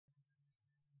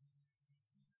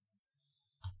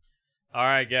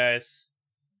Alright, guys.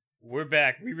 We're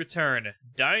back. We return.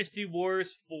 Dynasty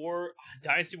Warriors 4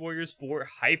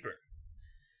 Hyper.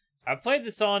 I played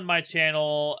this on my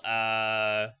channel,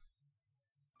 a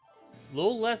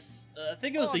little less, I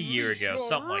think it was a year ago,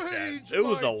 something like that. It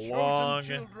was a long...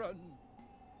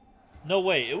 No,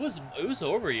 wait, it was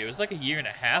over a year. It was like a year and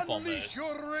a half almost.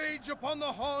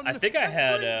 I think I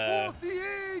had, let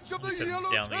me turn down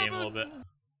the game a little bit.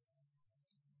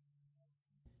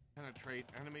 Penetrate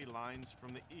enemy lines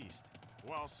from the east,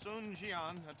 while Sun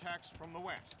Jian attacks from the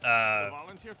west. The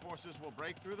volunteer forces will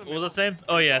break through the what was I saying?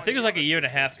 Oh yeah, I think it was like a year and a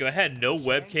half ago. I had no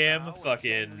webcam.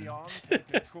 Fucking...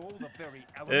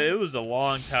 It was a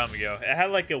long time ago. It had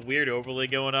like a weird overlay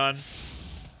going on.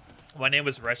 My name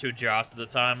was Retro Joss at the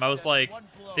time. I was like, I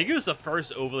think it was the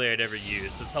first overlay I'd ever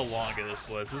used. That's how long ago this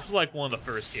was. This was like one of the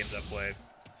first games I played.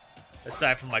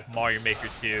 Aside from like Mario Maker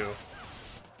 2.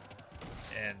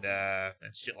 And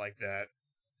shit like that.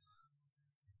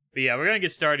 But yeah, we're gonna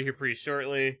get started here pretty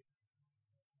shortly.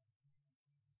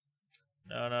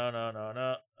 No.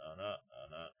 As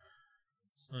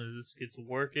soon as this gets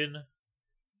working, I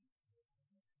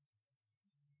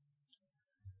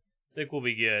think we'll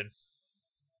be good.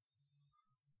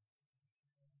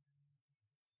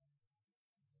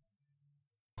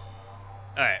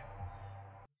 Alright.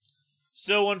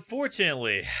 So,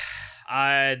 unfortunately,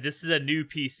 this is a new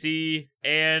PC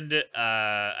and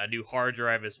a new hard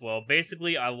drive as well.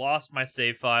 Basically, I lost my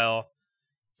save file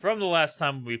from the last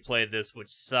time we played this, which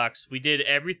sucks. We did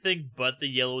everything but the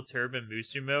Yellow Turban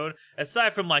Musu mode,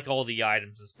 aside from like all the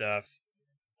items and stuff.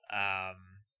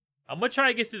 I'm going to try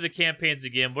to get through the campaigns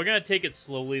again. We're going to take it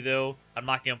slowly, though. I'm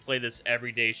not going to play this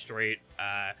every day straight.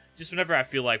 Just whenever I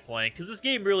feel like playing. Because this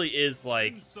game really is,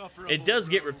 like... It does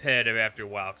get repetitive after a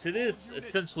while. Because it is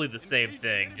essentially the same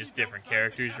thing. Just different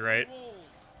characters, right?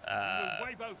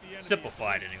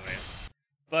 Simplified, anyway.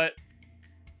 But...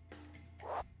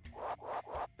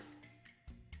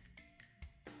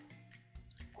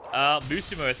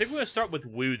 Musumo, I think we're going to start with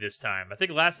Wu this time. I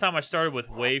think last time I started with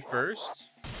Wei first.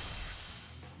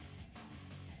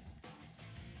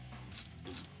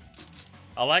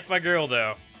 I like my girl,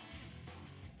 though.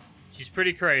 She's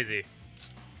pretty crazy.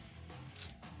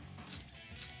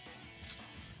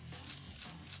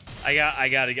 I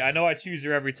got it. I know I choose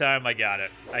her every time. I got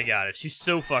it. She's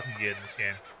so fucking good in this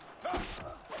game.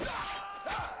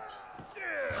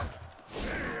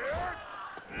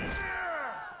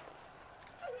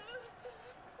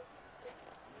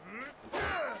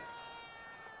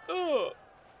 Oh.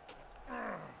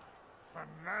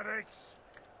 Fanatics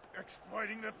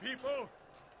exploiting the people.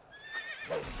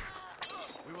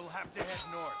 We will have to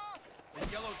head north. The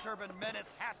Yellow Turban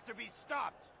menace has to be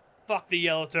stopped. Fuck the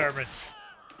Yellow Turban.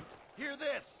 Hear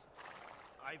this.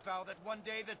 I vow that one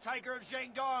day the Tiger of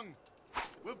Jiangdong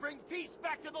will bring peace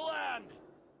back to the land.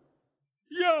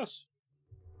 Yes.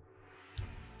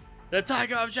 The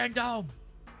Tiger of Jiangdong.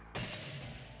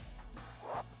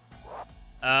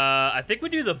 I think we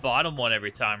do the bottom one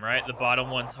every time, right? The bottom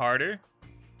one's harder.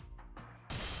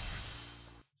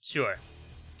 Sure.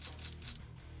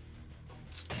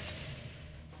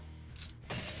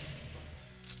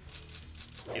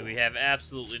 Okay, we have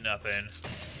absolutely nothing.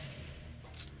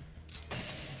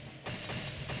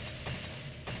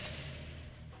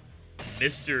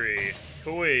 Mystery.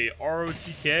 Koi.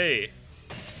 ROTK.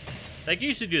 Like,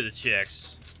 you should do the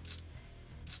checks.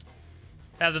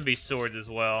 Have them be swords as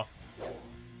well.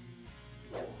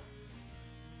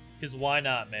 Because why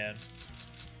not, man?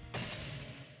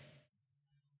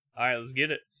 Alright, let's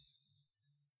get it.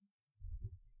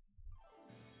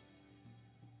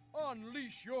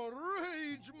 Unleash your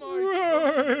rage, my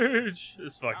Rage!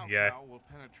 This fucking guy. Will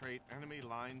penetrate enemy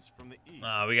lines from the east.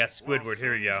 We got Squidward.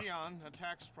 Here we go. Jian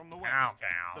attacks from the west. Ow,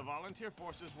 ow. The volunteer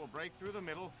forces will break through the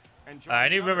middle and join I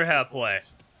need to remember how to play.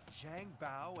 Zhang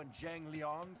Bao and Zhang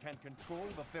Liang can control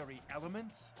the very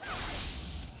elements.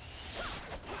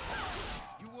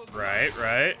 You will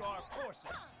Right.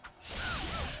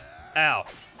 Ow.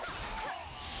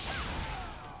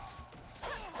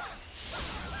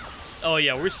 Oh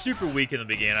yeah, we're super weak in the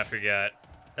beginning, I forgot.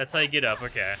 That's how you get up,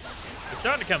 okay. It's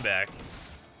starting to come back.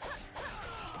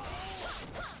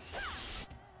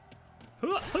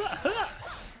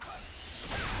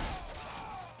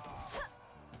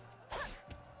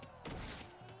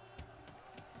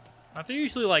 Aren't there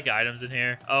usually like items in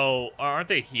here? Oh, aren't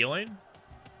they healing?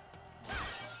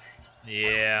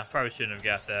 Yeah, probably shouldn't have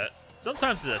got that.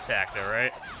 Sometimes it's attack though,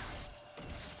 right?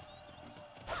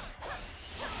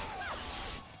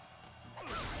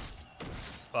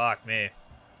 Fuck me.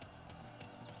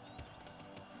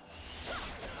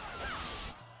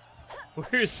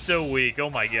 We're so weak, oh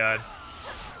my god.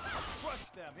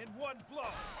 them in one blow.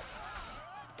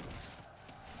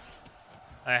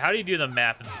 Alright, how do you do the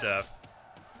map and stuff?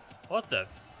 What the?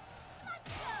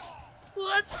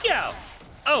 Let's go!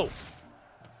 Oh!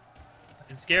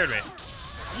 Fucking scared me.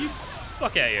 You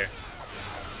fuck out of here.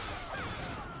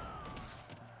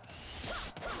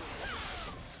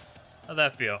 How'd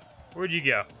that feel? Where'd you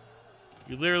go?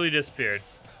 You literally disappeared.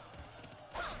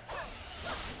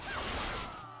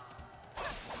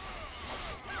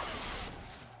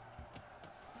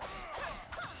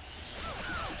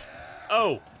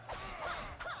 Oh!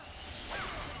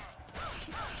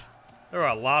 There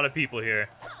are a lot of people here.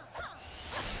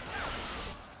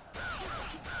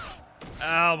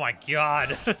 Oh my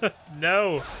god.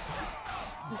 No!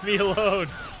 Leave me alone.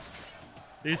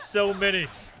 There's so many.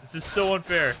 This is so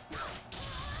unfair.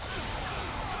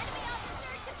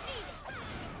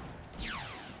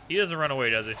 He doesn't run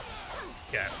away, does he?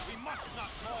 Okay. We must not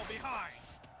fall behind.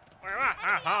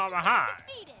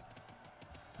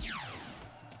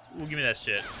 Ooh, give me that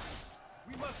shit.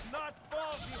 We must not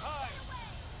fall behind.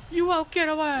 You won't get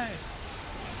away!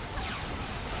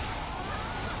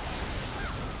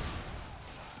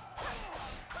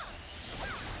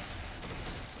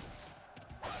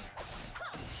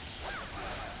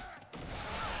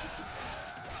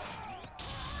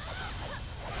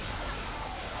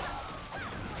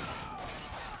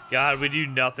 God, we do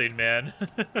nothing, man.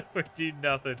 We do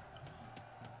nothing.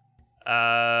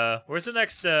 Where's the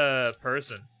next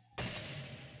person?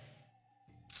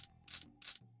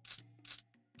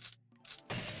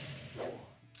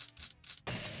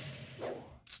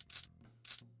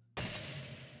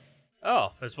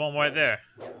 Oh, there's one right there.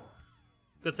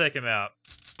 Go take him out.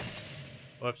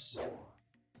 Whoops.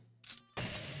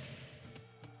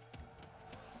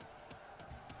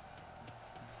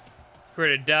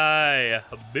 Ready to die,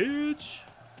 bitch.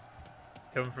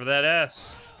 Coming for that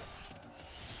ass.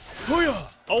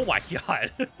 Oh my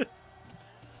god.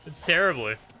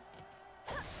 Terribly.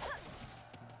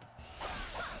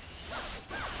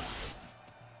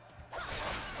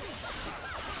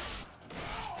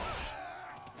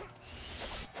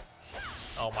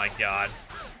 Oh my god.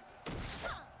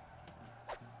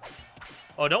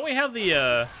 Oh, don't we have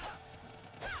the,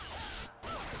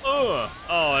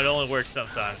 Oh, it only works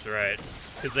sometimes, right?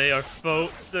 Because they are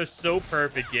they're so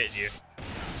perfect getting you.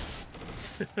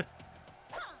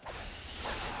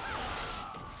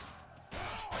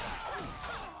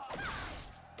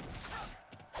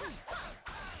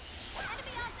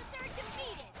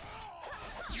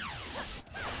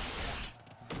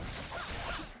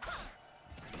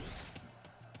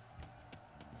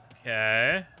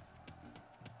 Okay.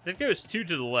 I think there was two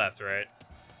to the left, right?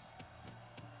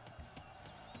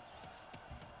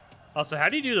 Also, how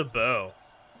do you do the bow?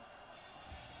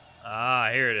 Ah,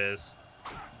 here it is.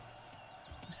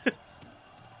 You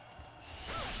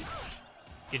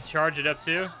can charge it up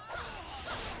too?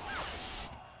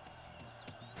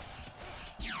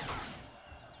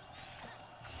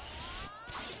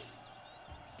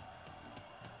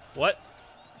 What?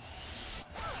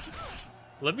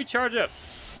 Let me charge up.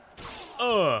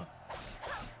 Ooh,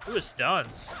 it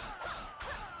stuns.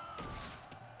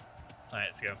 Alright,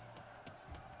 let's go.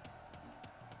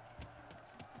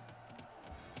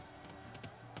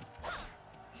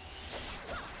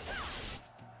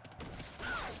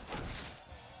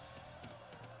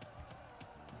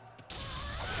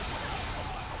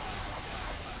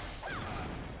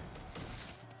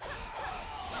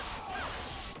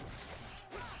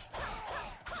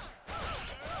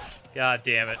 God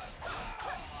damn it.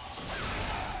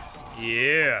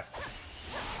 Yeah.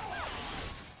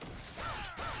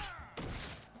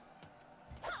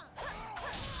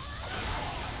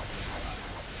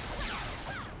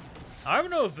 I don't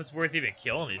know if it's worth even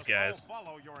killing these guys.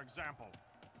 Follow your example.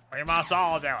 We must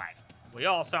all do it. We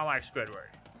all sound like Squidward.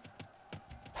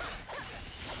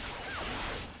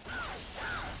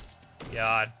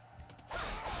 God.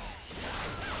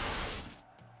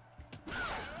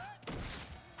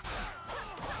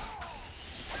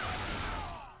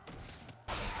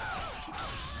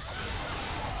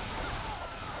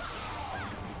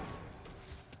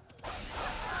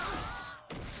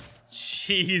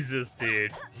 Jesus,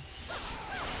 dude.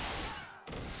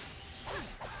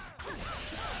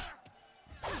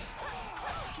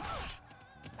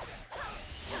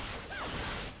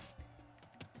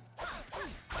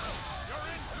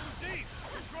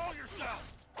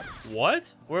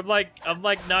 What? I'm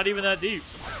like not even that deep.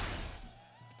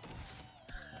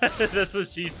 That's what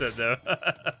she said though.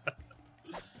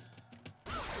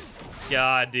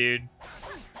 God, dude.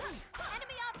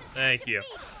 Thank you.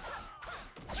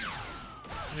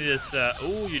 Let me just,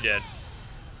 ooh, you dead.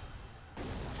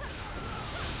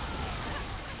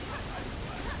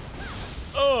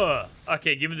 Ugh.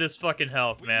 Okay, give me this fucking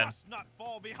health, man. We must not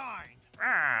fall behind.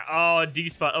 Ah, oh,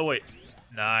 despawn. Oh, wait.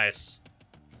 Nice.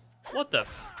 What the?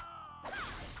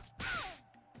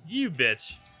 You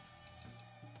bitch.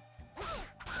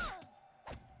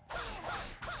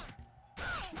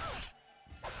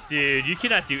 Dude, you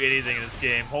cannot do anything in this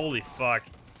game. Holy fuck.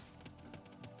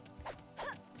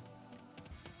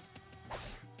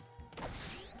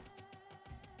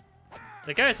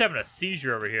 The guy's having a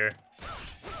seizure over here.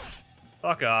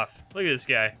 Fuck off. Look at this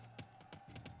guy.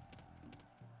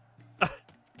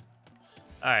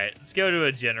 Alright, let's go to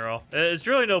a general. There's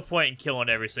really no point in killing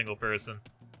every single person.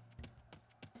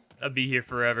 I'll be here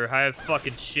forever. I have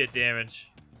fucking shit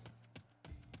damage.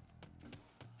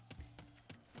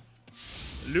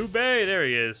 Liu Bei, there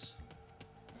he is.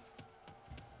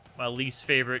 My least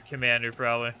favorite commander,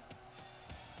 probably.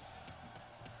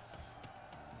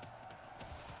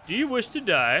 Do you wish to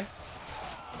die?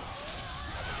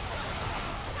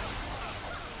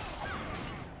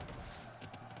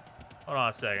 Hold on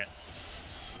a second.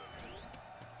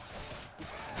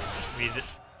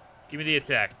 Give me the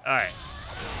attack. Alright.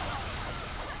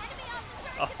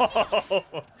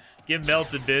 Oh, get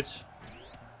melted, bitch.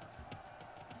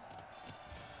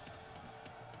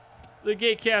 The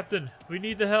gate captain. We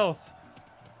need the health.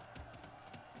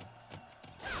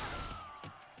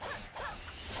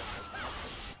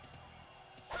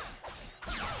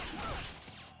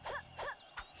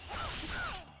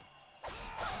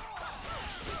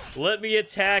 Let me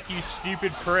attack, you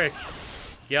stupid prick.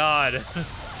 God.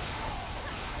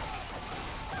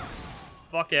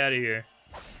 Fuck out of here.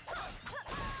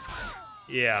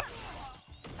 Yeah.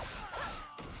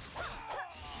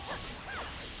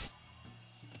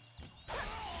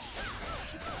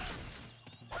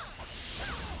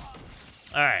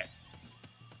 Alright.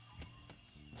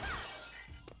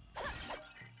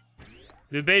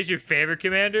 Liu Bei's your favorite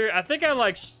commander? I think I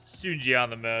like Sun Jian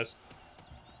the most.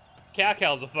 Cao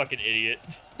Cao's a fucking idiot.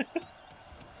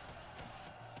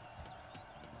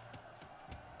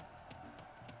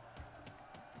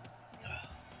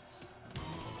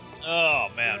 Oh,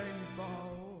 man.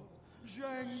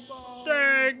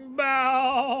 Zhang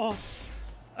Bao.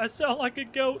 I sound like a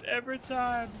goat every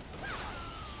time.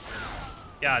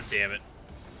 God damn it.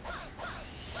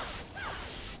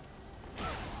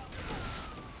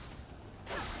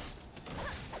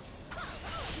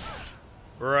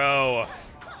 Bro.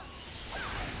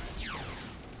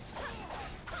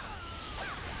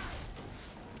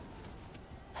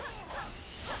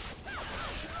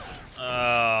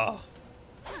 Oh.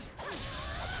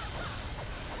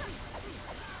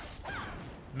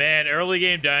 Man, early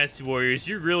game Dynasty Warriors,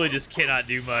 you really just cannot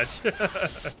do much.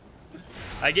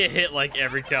 I get hit like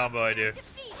every combo I do.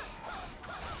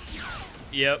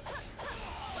 Yep.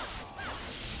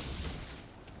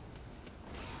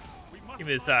 Give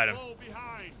me this item.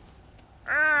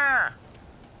 Ah!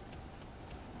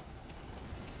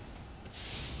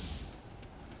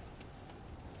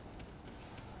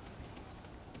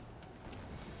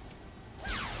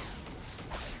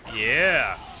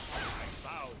 Yeah.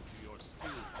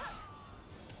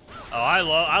 Oh,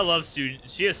 I love Student.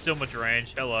 She has so much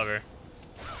range. I love her.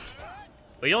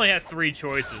 But you only had 3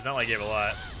 choices, not like you have a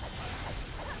lot.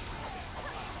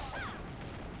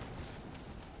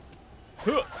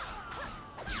 Huh.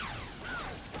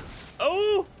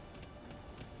 Oh!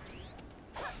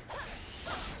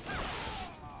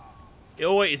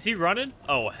 Oh wait, is he running?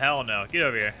 Oh hell no! Get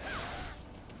over here.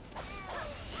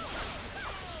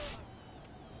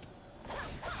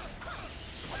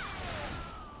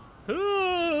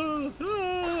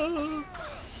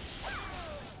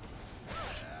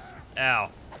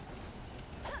 Ow.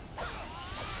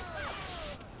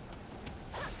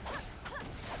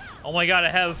 Oh my god, I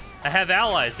have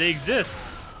allies. They exist.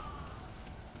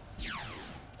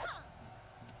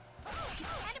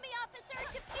 Enemy officer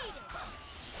defeated.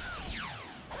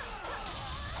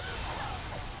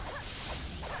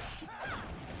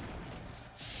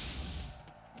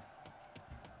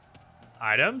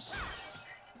 Items?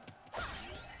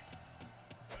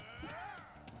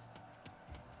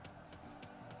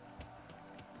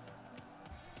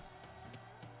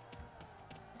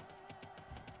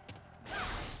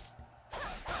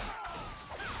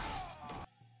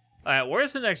 Alright,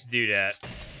 where's the next dude at?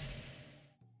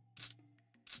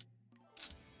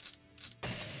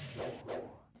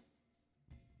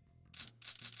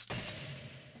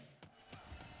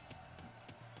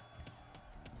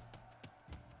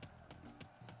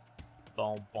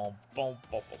 Boom, boom, boom,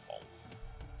 boom, boom,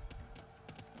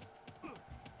 boom.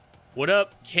 What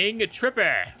up, King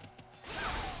Tripper?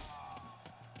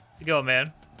 How's it going,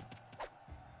 man?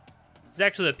 It's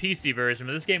actually the PC version,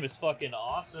 but this game is fucking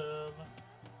awesome.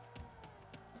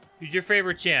 Who's your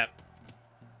favorite champ?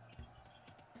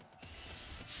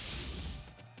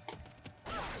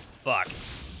 Fuck.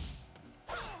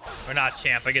 Or not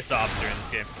champ, I guess officer in this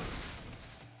game.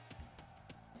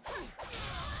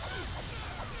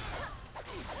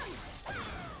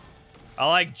 I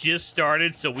like just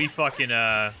started, so we fucking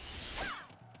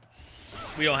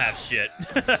we don't have shit.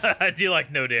 I do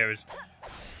like no damage.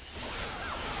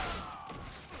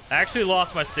 I actually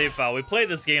lost my save file. We played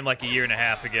this game like a year and a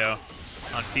half ago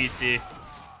on PC,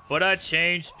 but I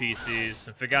changed PCs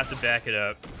and forgot to back it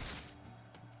up.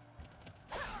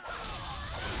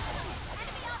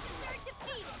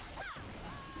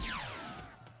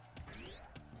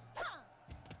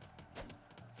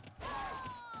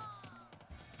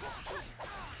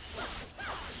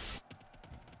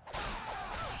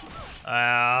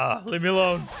 Leave me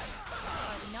alone.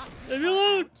 Leave me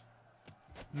alone.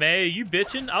 May, you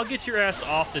bitching? I'll get your ass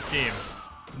off the team.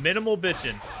 Minimal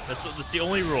bitching. That's the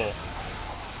only rule.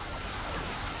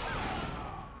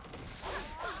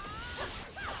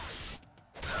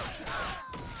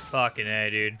 Fucking A,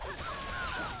 dude.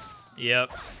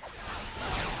 Yep.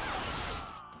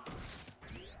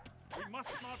 We must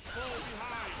not fall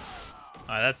behind.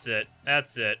 Alright, that's it.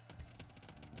 That's it.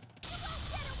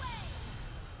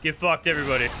 Get fucked,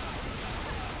 everybody.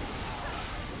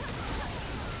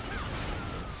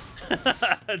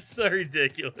 That's so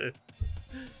ridiculous.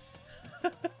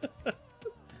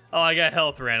 Oh, I got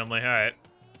health randomly. Alright.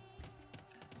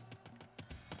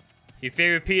 Your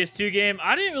favorite PS2 game?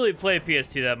 I didn't really play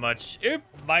PS2 that much. It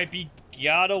might be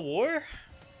God of War?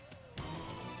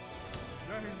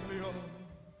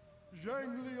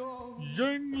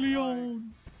 Zhanglion.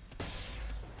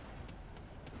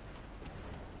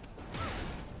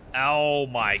 Oh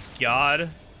my god.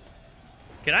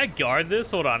 Can I guard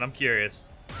this? Hold on, I'm curious.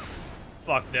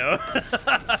 Fuck no.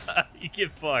 You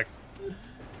get fucked.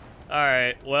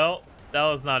 Alright, well, that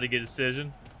was not a good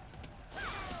decision.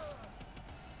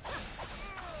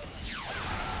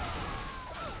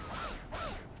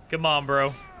 Come on,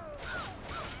 bro.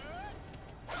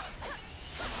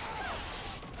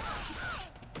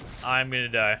 I'm gonna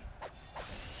die.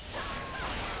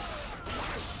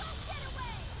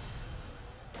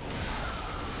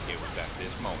 It was at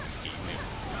this moment he knew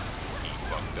he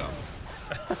fucked up.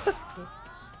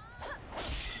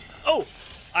 Oh!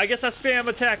 I guess I spam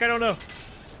attack, I don't know.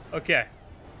 Okay.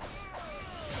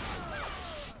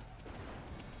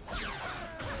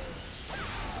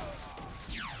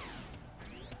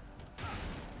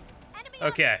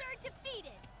 Okay.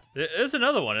 There's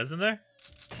another one, isn't there?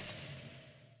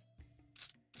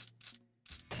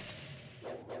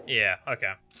 Yeah,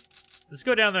 okay. Let's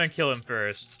go down there and kill him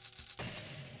first.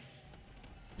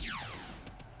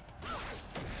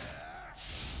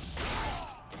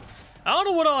 I don't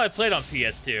know what all I played on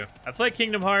PS2. I played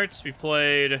Kingdom Hearts. We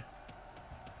played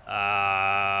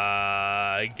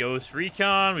Ghost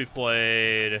Recon. We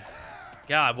played...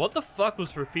 God, what the fuck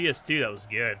was for PS2 that was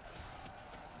good?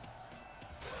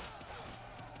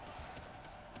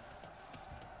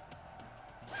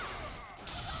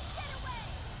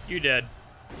 You dead.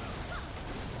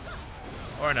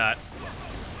 Or not.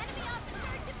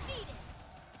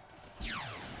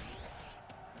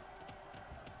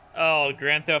 Oh,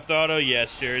 Grand Theft Auto?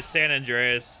 Yes, sure. San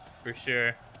Andreas, for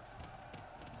sure.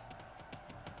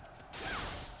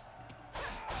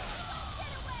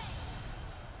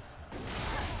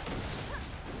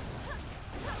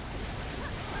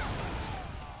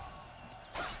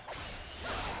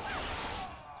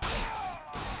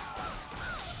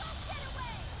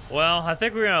 Well, I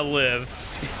think we're gonna live.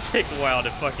 It's gonna take a while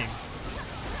to fucking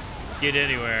get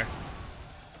anywhere.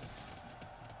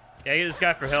 Yeah, get this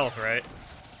guy for health, right?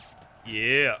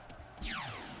 Yeah.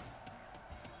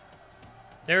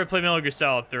 Never played Metal Gear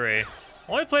Solid 3.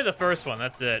 Only played the first one,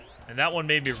 that's it. And that one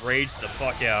made me rage the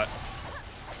fuck out.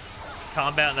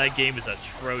 Combat in that game is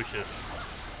atrocious.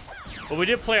 But we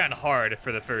did play on hard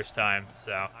for the first time,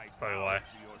 so that's probably why.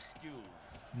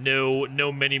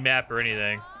 No mini-map or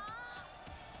anything.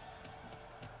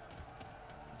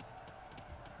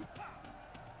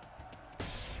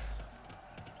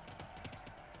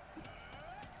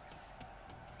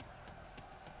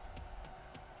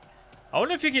 I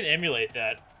wonder if you can emulate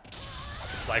that,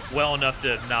 like, well enough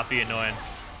to not be annoying.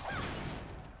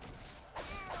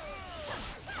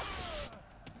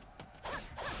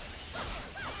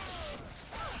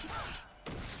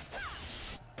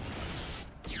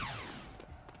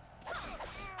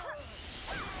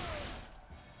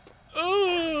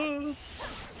 Ooh.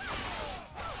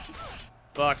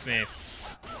 Fuck me.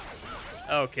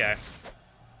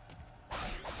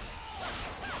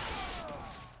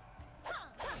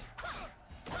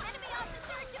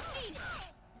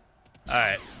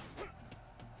 Alright.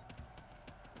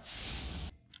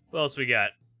 What else we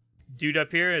got? Dude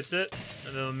up here, that's it?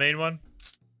 And then the main one?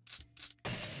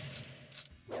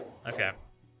 Okay.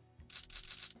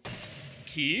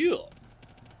 Cool.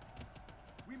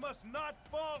 We must not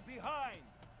fall behind.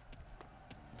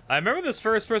 I remember this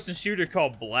first-person shooter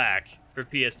called Black for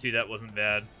PS2. That wasn't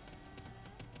bad.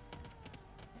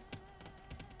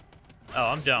 Oh,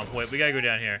 I'm dumb. Wait, we gotta go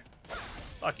down here.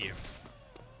 Fuck you.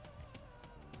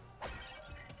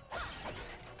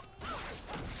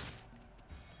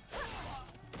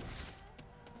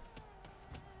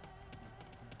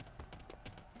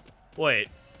 Wait.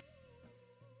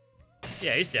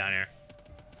 Yeah, he's down here.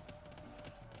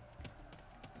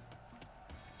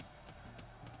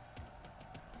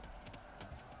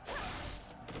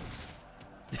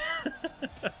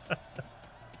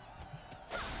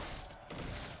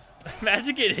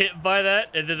 Imagine getting hit by that,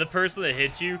 and then the person that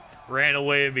hit you ran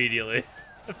away immediately.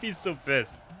 I'd be so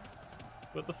pissed.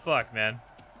 What the fuck, man?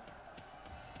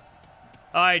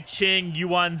 Alright, Ching,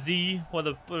 Yuan Z, what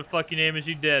the fuck your name is,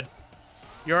 you dead.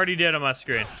 You're already dead on my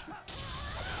screen.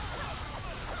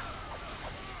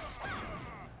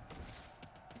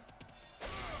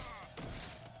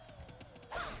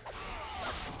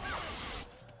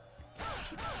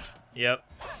 Yep.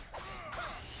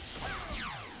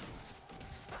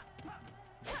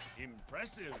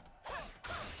 Impressive.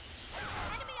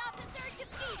 Enemy officer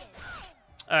defeated.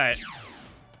 Alright.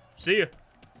 See ya.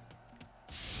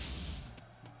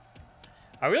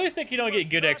 I really think you don't get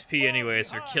good XP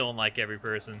anyways for killing like every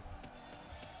person.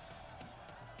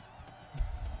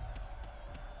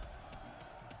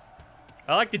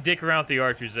 I like to dick around with the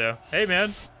archers though. Hey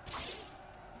man.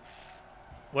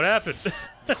 What happened?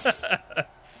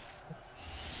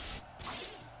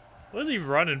 What is he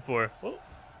running for? Oh.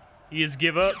 You just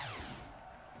give up?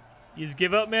 You just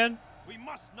give up, man? We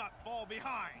must not fall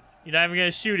behind. You're not even gonna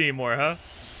shoot anymore, huh?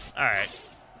 Alright.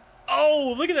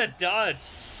 Oh, look at that dodge.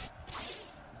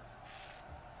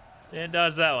 Didn't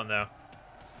dodge that one, though.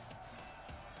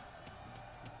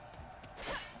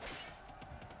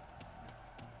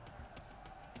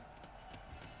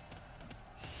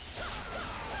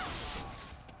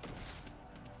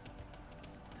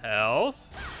 Health.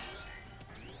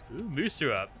 Ooh,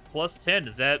 Mooster up. Plus 10.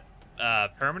 Is that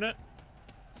permanent?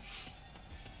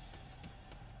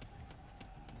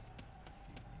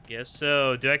 Guess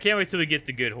so. Dude, I can't wait till we get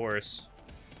the good horse.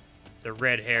 The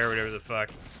red hair, whatever the fuck.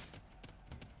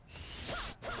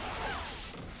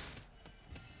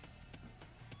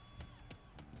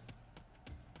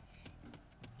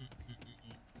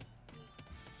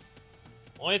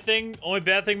 Only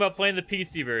bad thing about playing the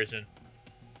PC version.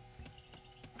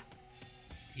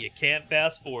 You can't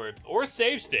fast forward. Or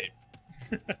save state.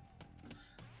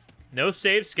 No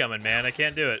save scumming, man. I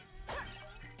can't do it.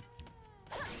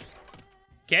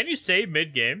 Can you save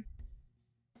mid-game?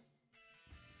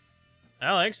 I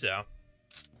don't think so.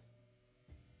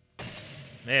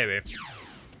 Maybe.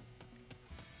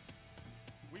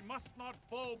 We must not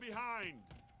fall behind.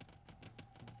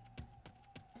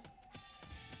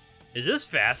 Is this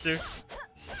faster?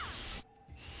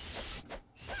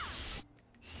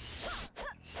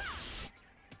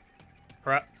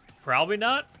 Probably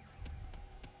not.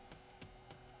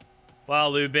 Wow,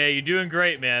 Lube, you're doing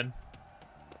great, man.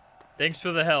 Thanks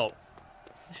for the help.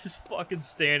 Just fucking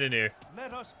standing here.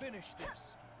 Let us finish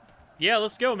this. Yeah,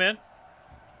 let's go, man.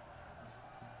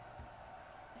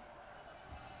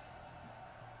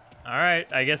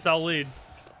 Alright, I guess I'll lead.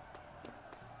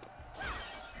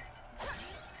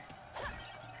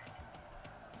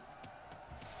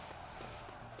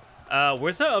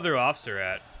 Where's that other officer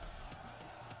at?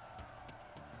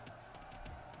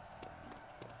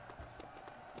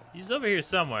 He's over here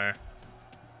somewhere.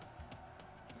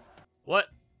 What?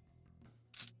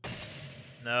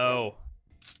 No.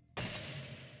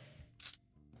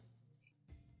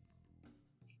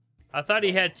 I thought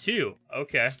he had two.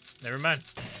 Okay, never mind.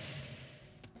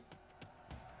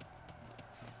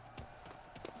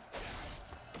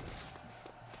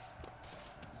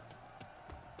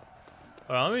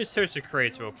 Hold on, let me search the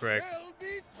crates real quick.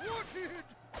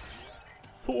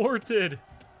 Thwarted.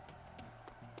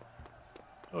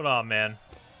 Hold on, man.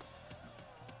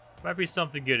 Might be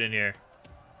something good in here.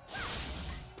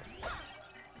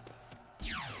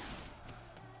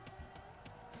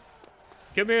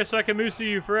 Come here so I can moose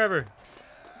you forever.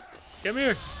 Come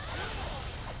here.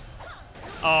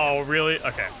 Oh, really?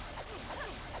 Okay.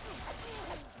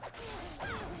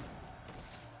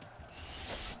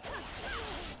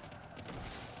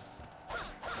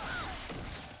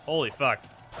 Holy fuck.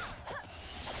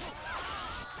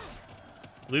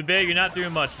 Lube, you're not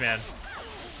doing much, man.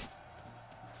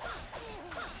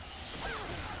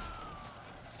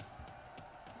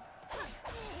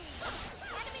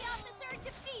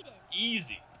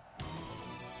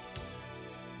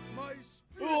 My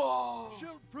spirit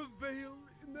shall prevail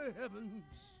in the heavens.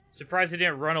 Surprised he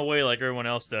didn't run away like everyone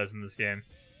else does in this game.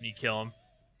 You kill him.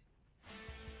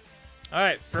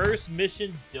 Alright, first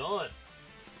mission done.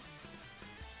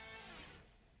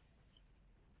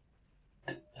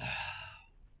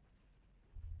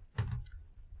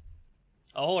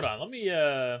 Oh, hold on. Let me,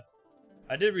 I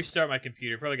did restart my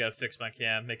computer. Probably gotta fix my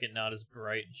cam, make it not as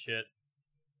bright and shit.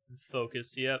 And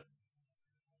focus, yep.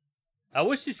 I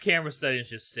wish these camera settings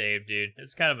just saved, dude.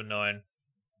 It's kind of annoying.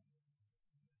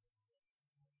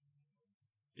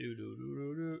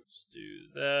 Let's do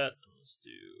that. Let's do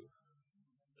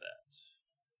that.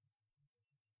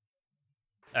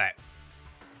 Alright.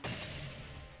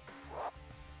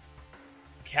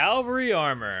 Cavalry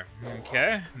armor.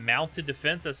 Okay. Mounted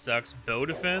defense, that sucks. Bow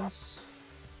defense.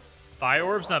 Fire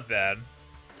orb's not bad.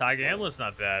 Tiger amulet's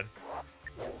not bad.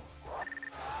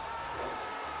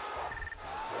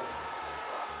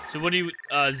 So what do you,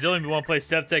 Zillion, you want to play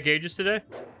Sevtech Aegis today?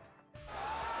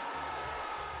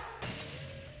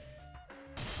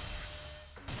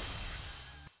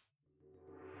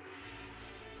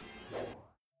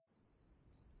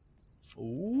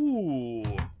 Ooh.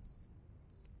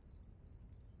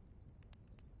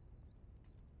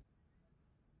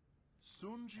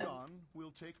 Sun Jian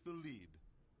will take the lead.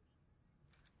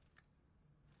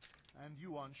 And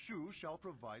Yuan Shu shall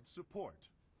provide support.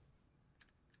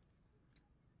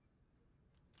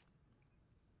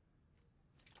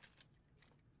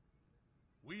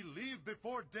 We leave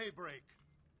before daybreak.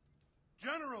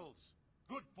 Generals,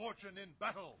 good fortune in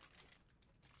battle.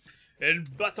 In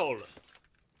battle.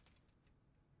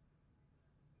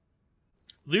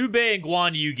 Liu Bei and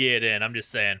Guan Yu get in, I'm just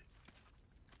saying.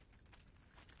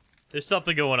 There's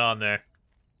something going on there.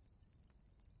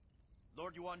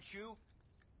 Lord Yuan Shu,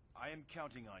 I am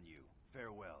counting on you.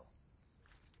 Farewell.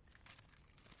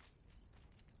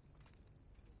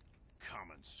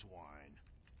 Common swine.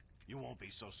 You won't be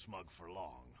so smug for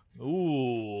long.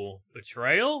 Ooh.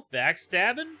 Betrayal?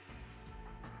 Backstabbing?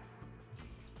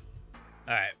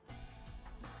 Alright.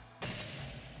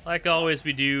 Like always,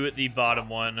 we do the bottom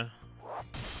one.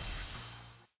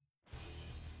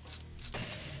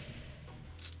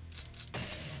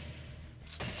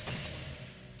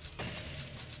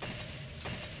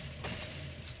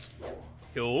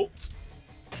 Cool.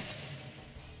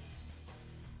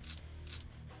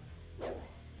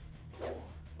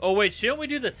 Oh wait, shouldn't we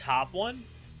do the top one?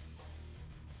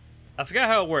 I forgot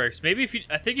how it works. Maybe if you,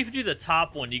 I think if you do the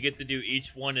top one, you get to do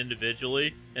each one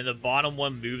individually, and the bottom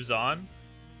one moves on.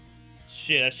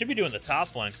 Shit, I should be doing the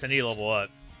top one because I need to level up.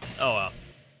 Oh well.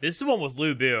 This is the one with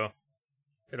Lu Bu.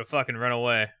 Gotta fucking run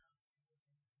away.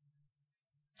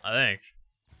 I think.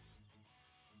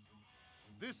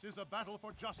 This is a battle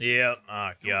for justice. Yep.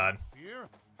 Oh god. Here,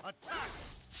 attack!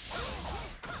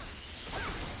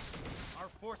 Our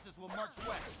forces will march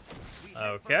west. We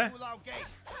Okay. head for Hulao Gate.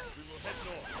 We will head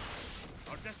north.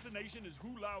 Our destination is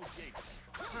Hulao Gate.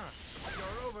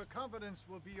 Your overconfidence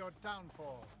will be your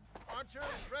downfall. Archers,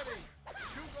 ready!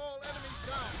 Shoot all enemies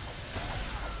down!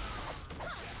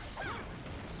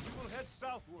 We will head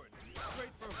southward,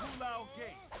 straight for Hulao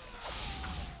Gate.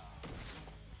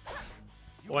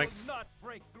 You Boink. will not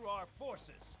break through our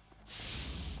forces.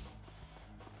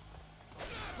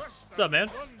 What's up, man?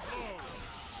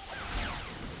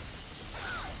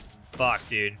 Fuck,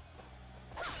 dude.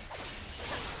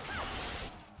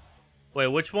 Wait,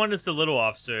 which one is the little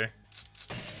officer?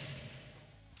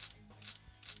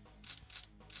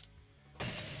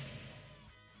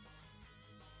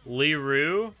 Li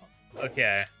Ru?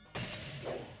 Okay.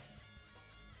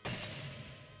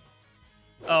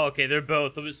 Oh, okay, they're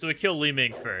both. So we kill Li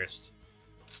Ming first.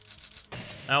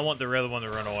 I want the other one to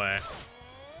run away.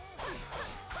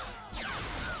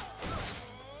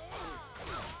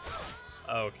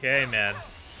 Okay, man.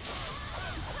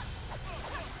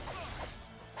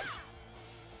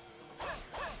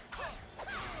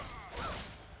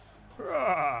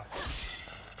 Ah.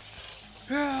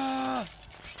 Ah.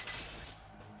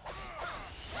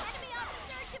 Enemy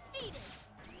officer defeated.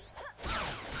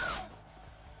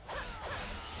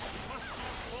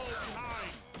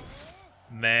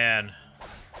 Man.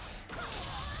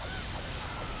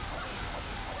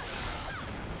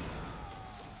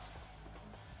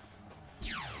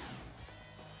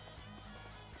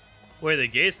 Wait, the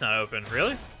gate's not open.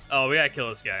 Really? Oh, we gotta kill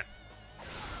this guy.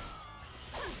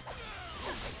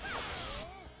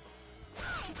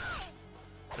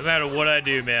 No matter what I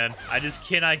do, man, I just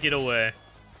cannot get away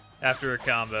after a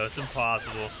combo. It's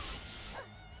impossible.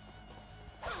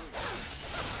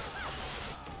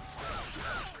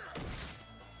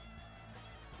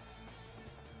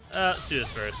 Let's do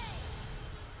this first.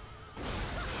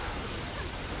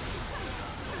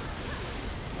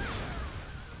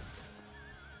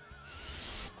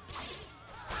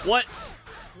 What?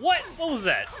 What? What was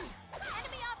that?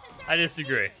 Enemy officer I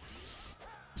disagree.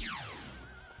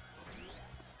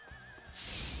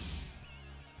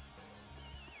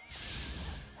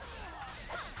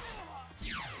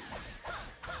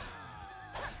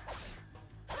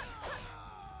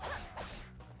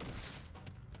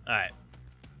 Alright.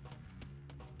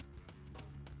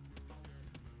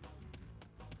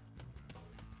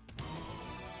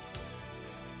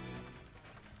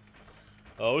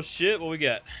 Oh shit, what we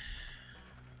got?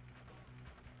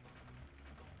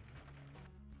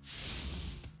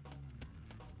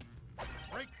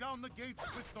 Break down the gates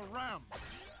with the ram.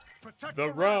 Protect The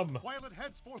the ram. while it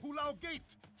heads for Hulao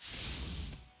Gate.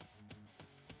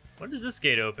 When does this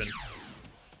gate open?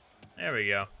 There we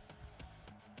go.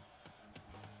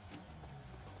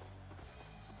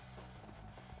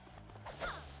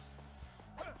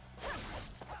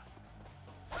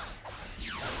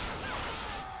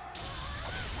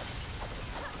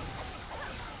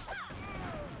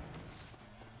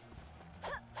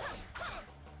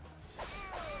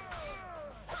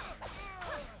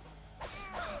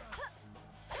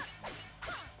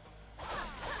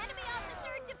 Enemy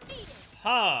officer defeated.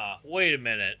 Huh, wait a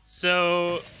minute.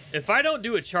 So, if I don't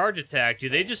do a charge attack, do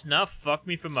they just not fuck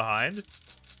me from behind?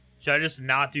 Should I just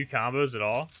not do combos at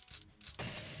all?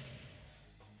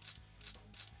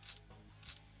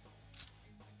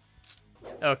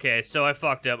 Okay, so I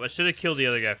fucked up. I should have killed the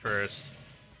other guy first.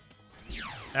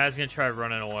 I was gonna try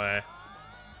running away.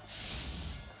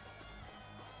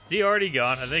 Is he already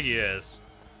gone? I think he is.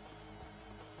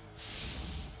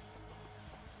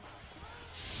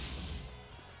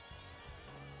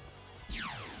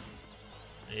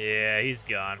 Yeah, he's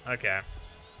gone. Okay.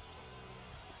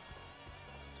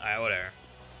 Alright, whatever.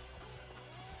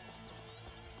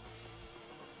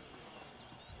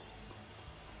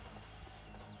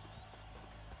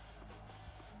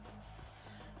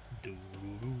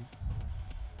 Doo-doo-doo.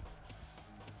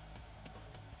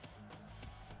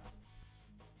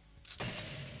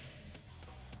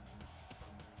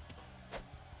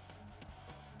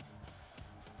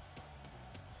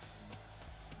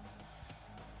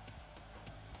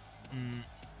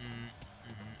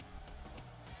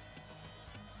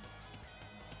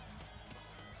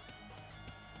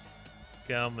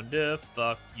 Coming to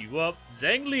fuck you up.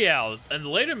 Zhang Liao. And the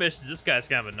later missions, this guy's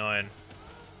kind of annoying.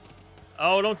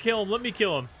 Oh, don't kill him. Let me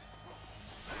kill him.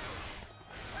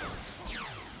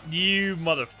 You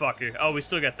motherfucker. Oh, we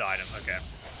still got the item. Okay.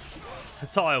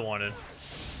 That's all I wanted.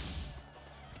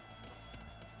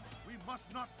 We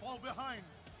must not fall behind.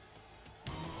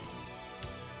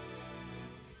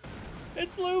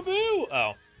 It's Lu Bu.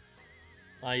 Oh.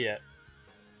 Not yet.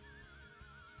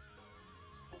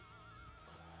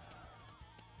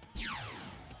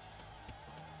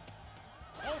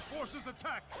 All forces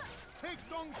attack. Take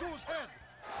Dongzhu's head.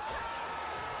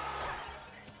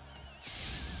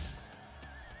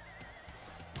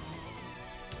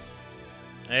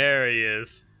 There he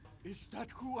is. Is that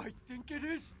who I think it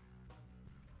is?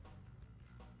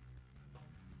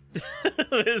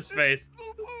 His face.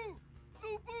 Lu Bu!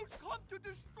 Lu Bu's come to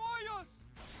destroy us!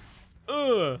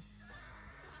 Ugh.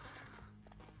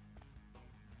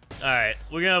 Alright,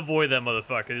 we're gonna avoid that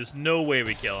motherfucker. There's no way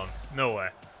we kill him. No way.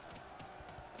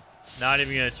 Not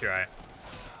even gonna try.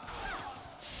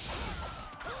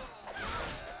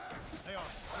 They are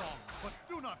strong, but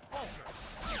do not falter.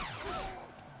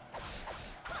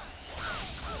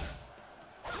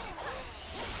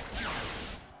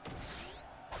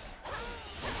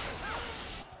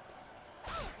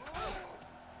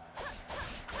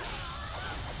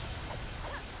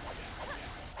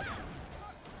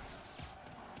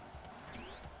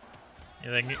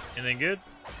 Anything good?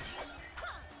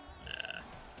 Nah.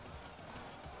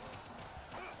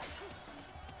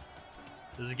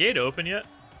 Does the gate open yet?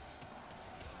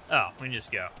 Oh, we can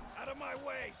just go. Out of my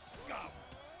way, scum!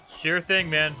 Sure thing,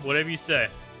 man. Whatever you say.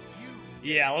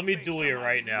 Yeah, let me duel you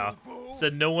right now.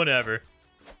 Said no one ever.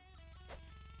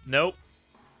 Nope.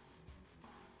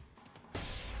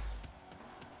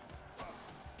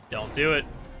 Don't do it.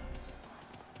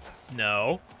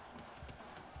 No.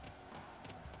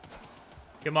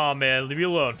 Come on, man. Leave me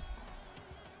alone.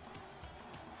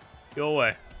 Go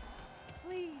away.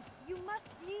 Please, you must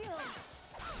yield.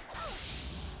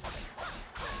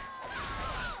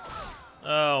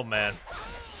 Oh, man.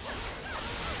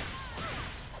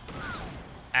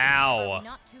 Ow.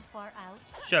 Not too far out.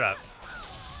 Shut up.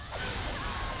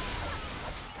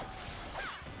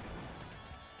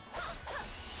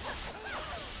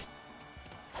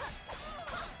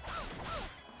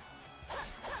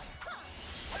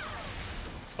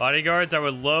 Bodyguards, I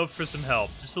would love for some help.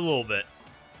 Just a little bit.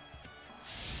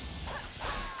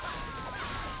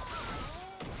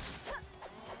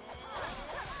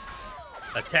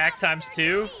 Attack times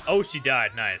 2. Oh, she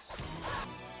died. Nice.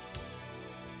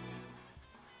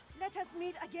 Let us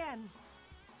meet again.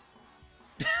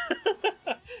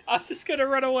 I was just gonna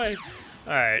run away.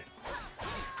 Alright.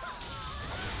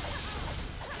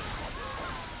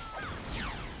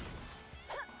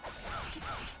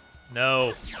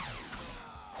 No.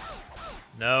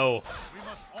 No. We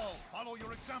must all follow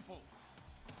your example.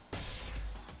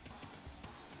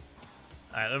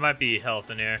 Alright, there might be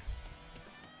health in here.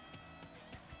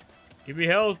 Give me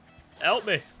health. Help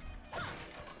me.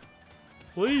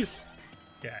 Please.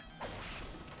 Okay.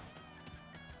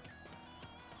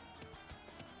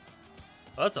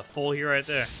 Oh, that's a full here right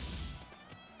there.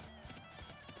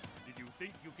 Did you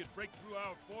think you could break through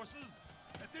our forces?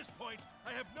 At this point,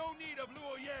 I have no need of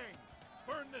Luo Yang.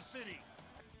 Burn the city.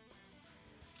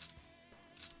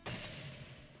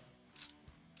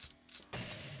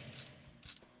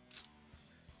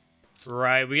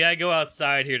 Right, we gotta go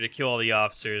outside here to kill all the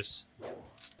officers.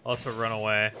 Also run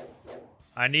away.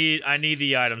 I need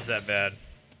the items that bad.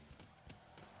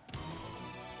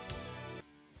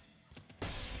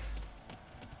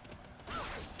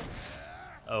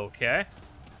 Okay.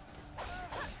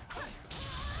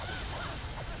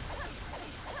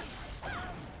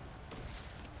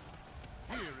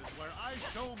 Here is where I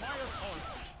show my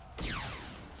authority.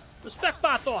 Respect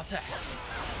my authority.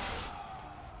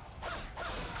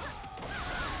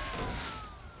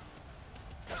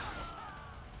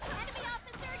 Enemy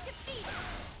officer defeated.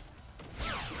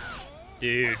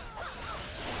 Dude.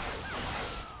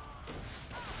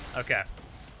 Okay.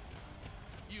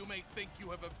 You may think you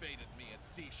have evaded me at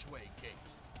Si Shui Gate,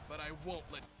 but I won't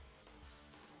let...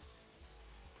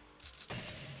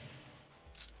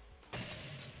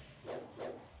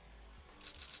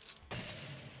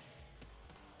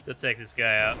 Go take this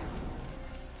guy out.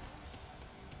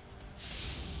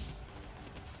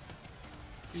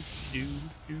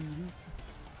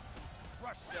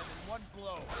 Crush them in one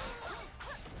blow.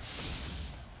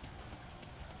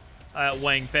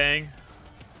 Wang Pang.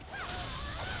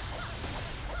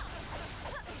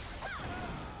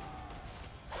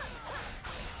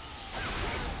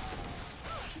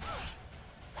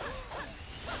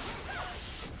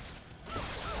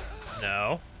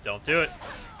 No, don't do it.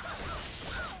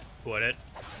 Quit it.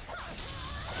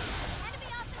 Enemy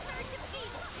officer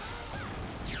defeated.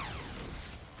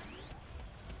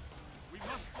 We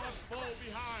must not fall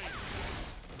behind.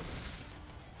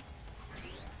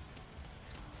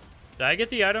 Did I get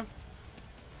the item?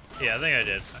 Yeah, I think I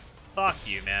did. Fuck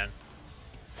you, man.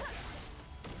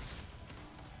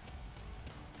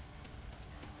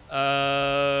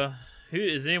 Who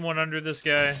is anyone under this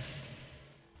guy?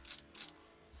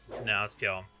 No, let's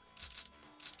kill him.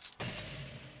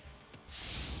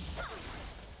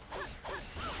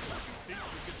 Think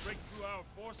you could break through our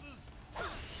forces?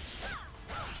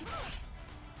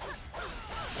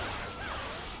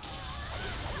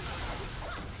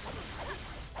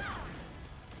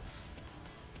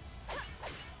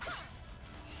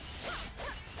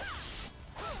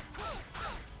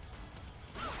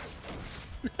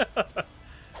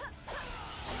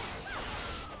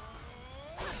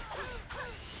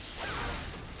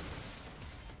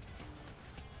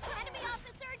 Enemy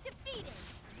officer defeated.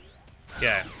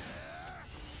 Okay.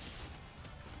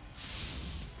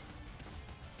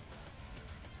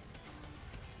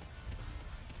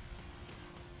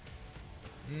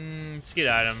 Let's get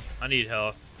item. I need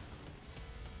health.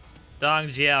 Dong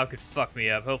Jiao could fuck me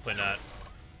up. Hopefully not.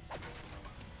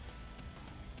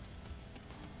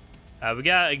 We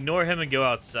gotta ignore him and go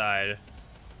outside.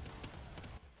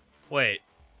 Wait.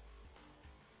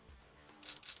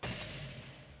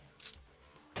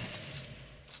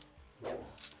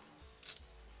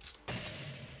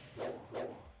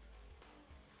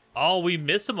 Oh, we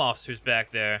missed some officers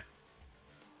back there.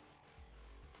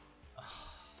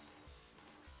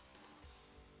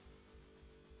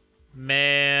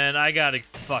 Man, I gotta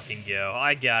fucking go.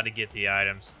 I gotta get the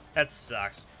items. That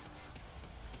sucks.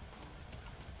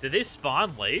 Did they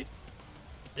spawn late?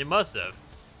 They must have.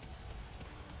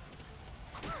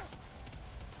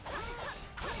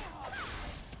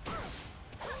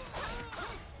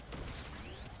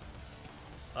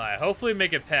 Alright, hopefully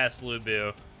make it past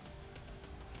Lubu.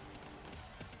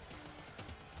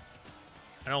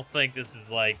 I don't think this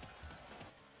is like...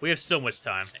 We have so much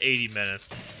time. 80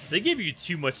 minutes. They give you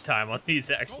too much time on these,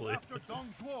 actually. Go after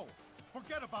Dong Zhuo.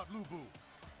 Forget about Lubu.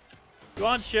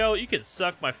 Yuan Shou, you can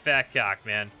suck my fat cock,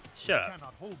 man. Shut up.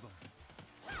 Cannot hold them.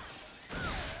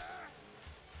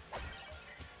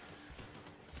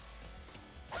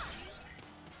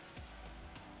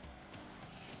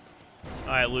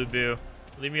 Alright, Lubu.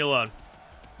 Leave me alone.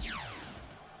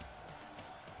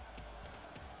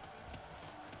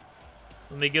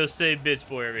 Let me go save bitch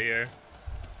boy over here.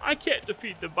 I can't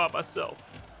defeat them by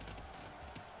myself.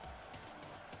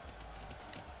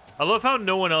 I love how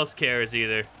no one else cares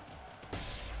either.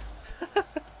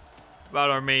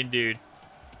 About our main dude.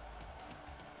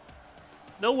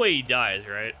 No way he dies,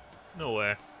 right? No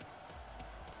way.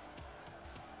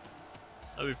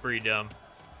 That'd be pretty dumb.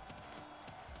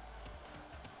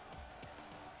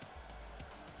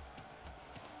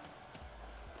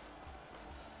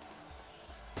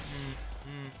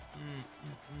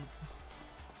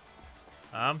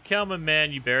 I'm coming,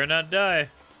 man. You better not die.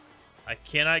 I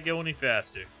cannot go any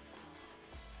faster.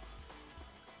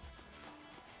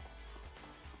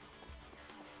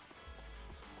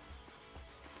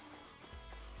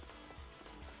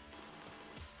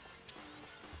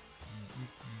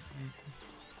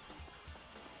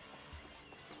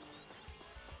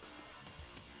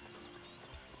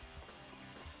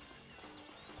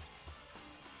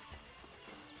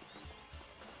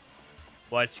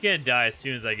 Well, it's gonna die as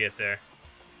soon as I get there.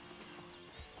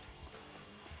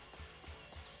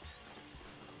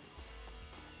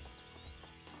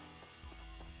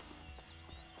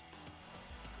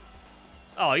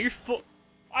 Oh, you're full.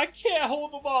 I can't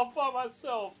hold them off by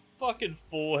myself. Fucking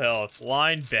full health.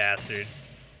 Line bastard.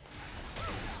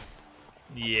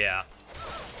 Yeah.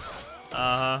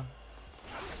 Uh-huh.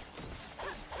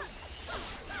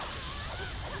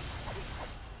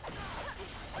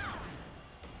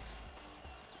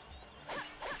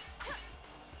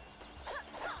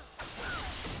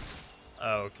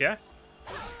 Okay. Enemy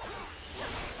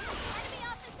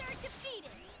officer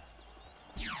defeated.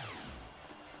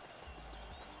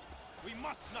 We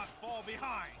must not fall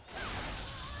behind.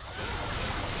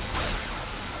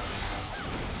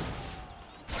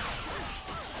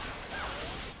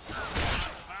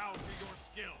 Bow to your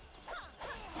skill.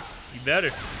 You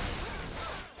better.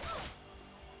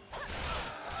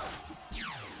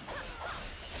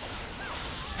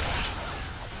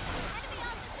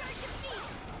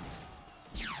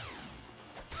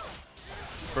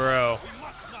 Bro. We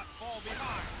must not fall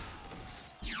behind.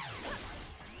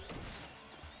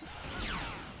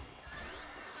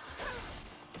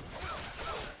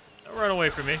 Don't run away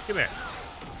from me. Come here.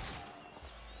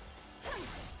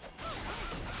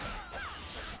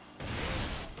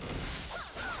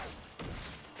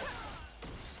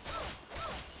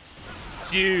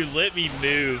 Dude, let me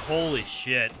move. Holy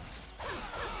shit.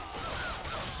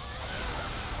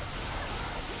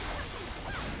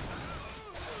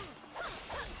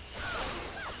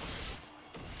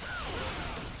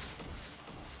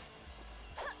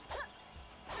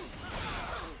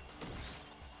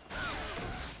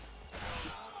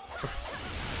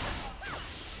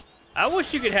 I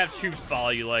wish you could have troops follow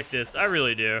you like this. I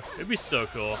really do. It'd be so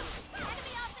cool. Enemy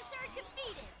officer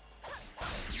defeated.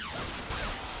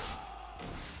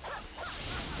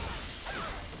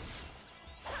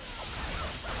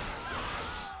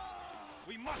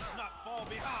 We must not fall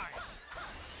behind.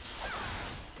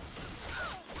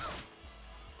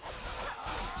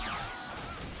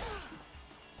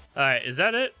 Alright, is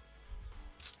that it?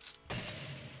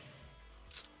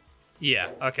 Yeah,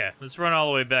 okay. Let's run all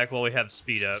the way back while we have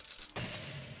speed up.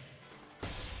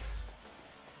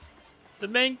 The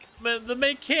main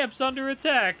camp's under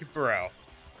attack, bro.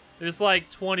 There's like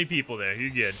 20 people there.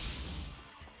 You're good.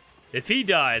 If he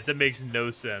dies, that makes no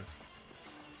sense.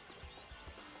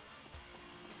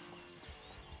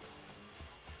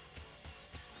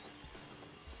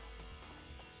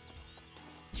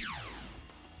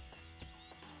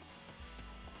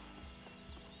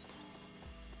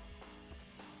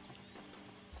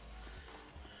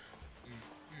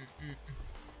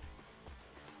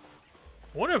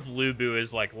 I wonder if Lubu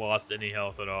has like lost any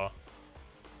health at all.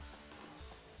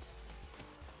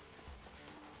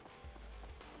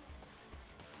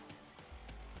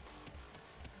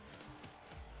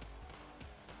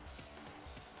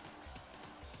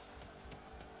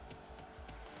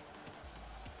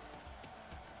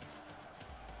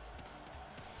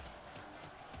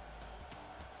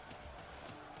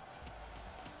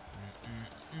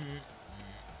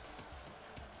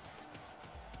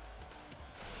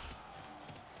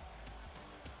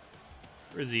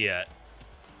 Where's he at?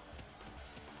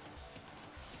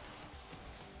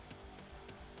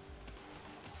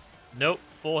 Nope,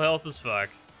 full health as fuck.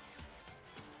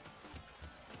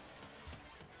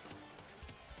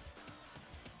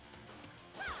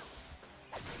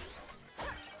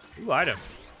 Ooh, item.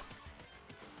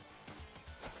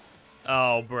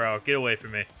 Oh, bro, get away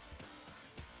from me.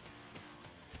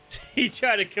 He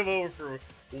tried to come over for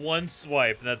one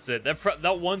swipe, and that's it.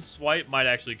 That one swipe might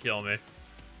actually kill me.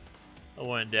 I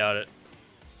wouldn't doubt it.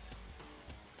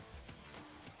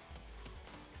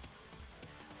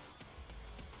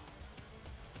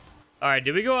 Alright,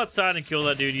 did we go outside and kill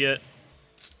that dude yet?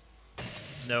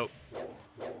 Nope.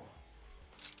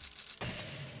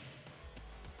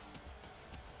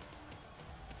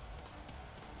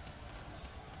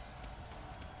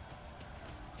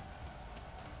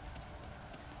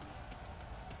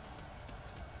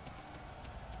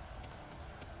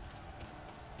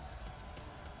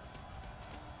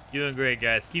 Doing great,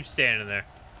 guys. Keep standing there.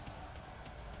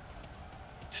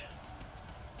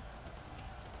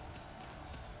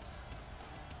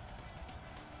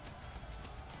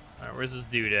 Alright, where's this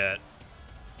dude at?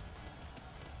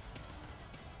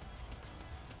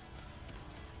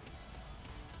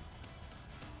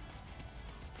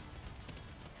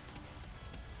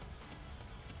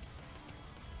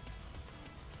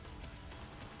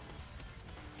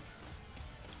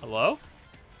 Hello?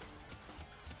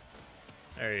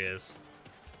 There he is.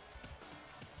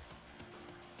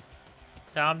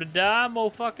 Time to die,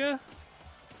 motherfucker.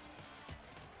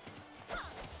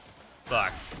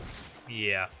 Fuck.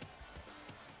 Yeah.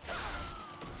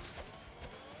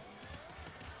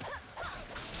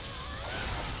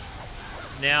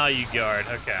 Now you guard.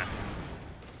 Okay.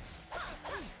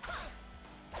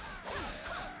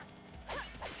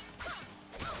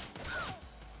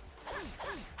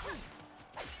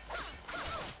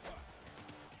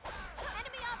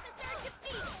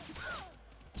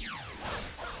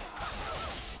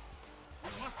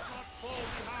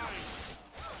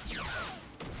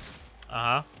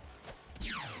 Uh-huh.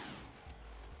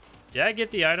 Did I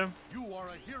get the item? You are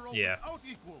a hero Yeah. without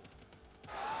equal.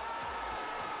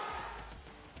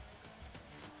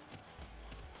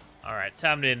 Alright,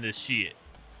 time to end this shit.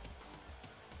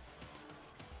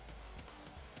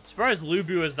 Surprised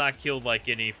Lubu has not killed, like,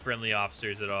 any friendly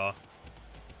officers at all.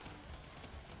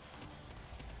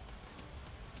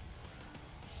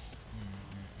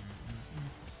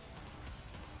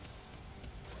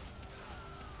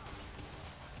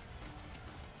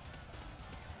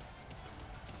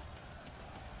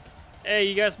 Hey,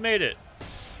 you guys made it.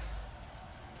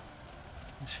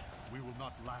 We will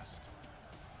not last.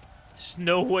 There's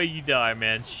no way you die,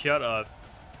 man. Shut up.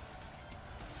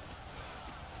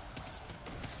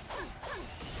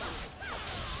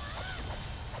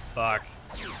 Fuck.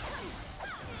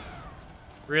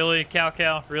 Really?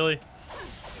 Cow? Really?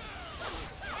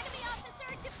 Enemy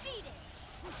officer defeated.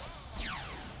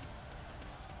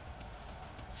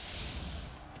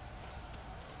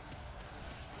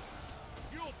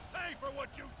 You'll pay for what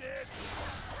you did!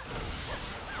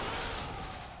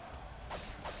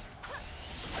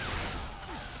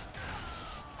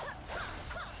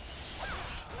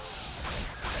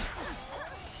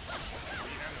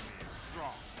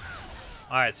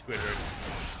 Alright, Squidward.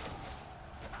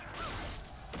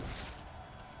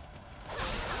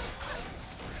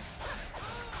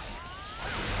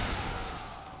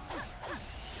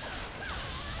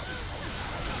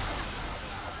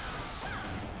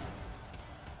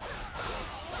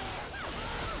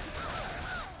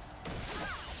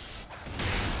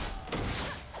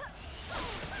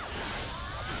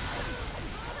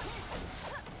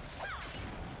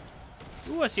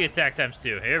 Ooh, I see attack times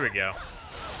 2. Here we go.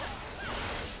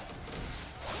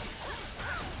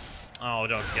 Oh,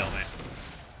 don't kill me.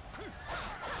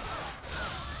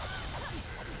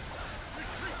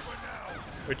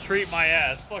 Retreat my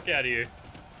ass. Fuck out of here.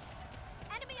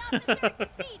 Enemy officer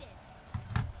defeated.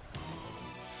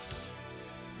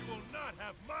 You will not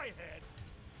have my head!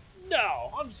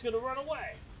 No, I'm just gonna run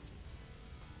away.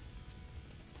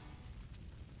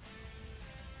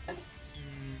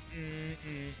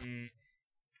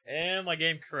 And my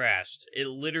game crashed. It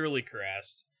literally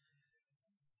crashed.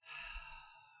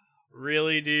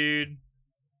 Really, dude?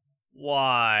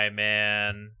 Why,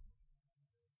 man?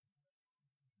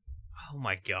 Oh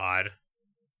my god.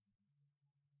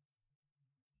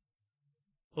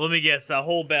 Let me guess, that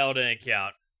whole battle didn't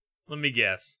count. Let me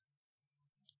guess.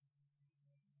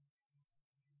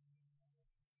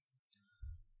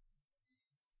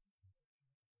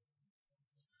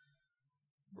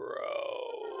 Bro,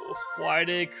 why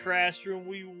did it crash when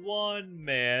we won,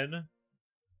 man?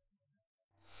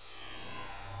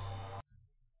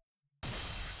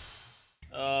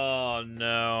 Oh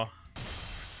no.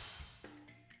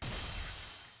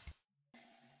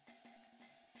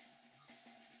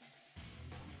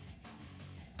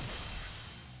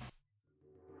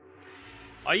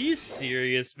 Are you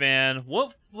serious, man?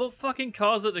 What fucking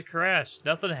caused it to crash?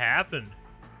 Nothing happened.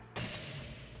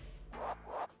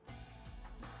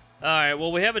 Alright,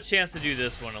 well, we have a chance to do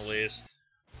this one at least.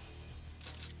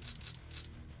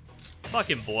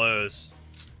 Fucking blows.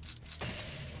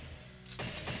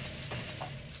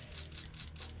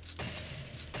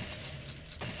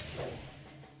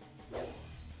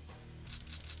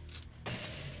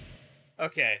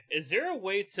 Okay, is there a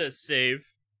way to save?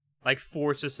 Like,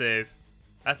 force a save?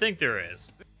 I think there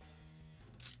is.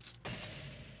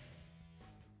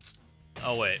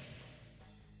 Oh, wait.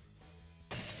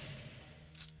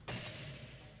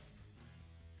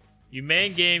 You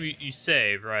main game, you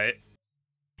save, right?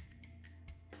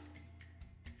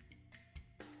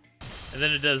 And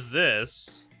then it does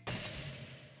this.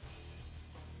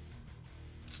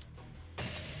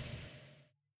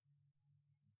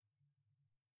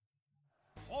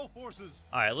 All forces.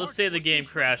 Alright, let's say the game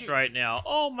crashed right now.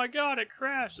 Oh my god, it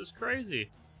crashed. That's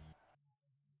crazy.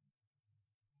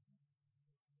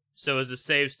 So is the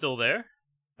save still there?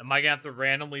 Am I gonna have to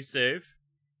randomly save?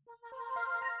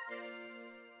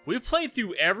 We played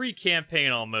through every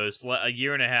campaign almost a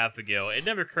year and a half ago. It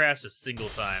never crashed a single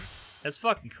time. That's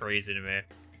fucking crazy to me.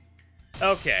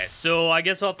 Okay, so I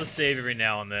guess I'll have to save every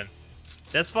now and then.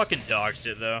 That's fucking dog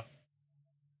shit, though.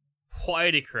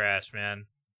 Why'd it crash, man?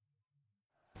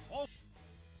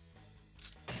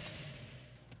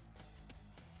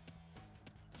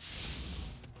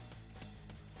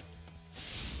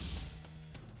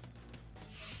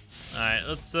 Alright,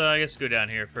 let's, I guess, go down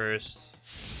here first.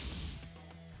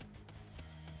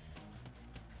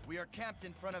 We are camped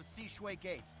in front of Shui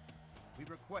Gate. We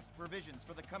request provisions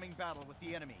for the coming battle with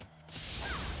the enemy.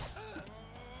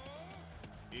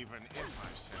 Even if I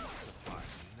send the supplies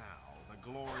now, the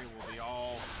glory will be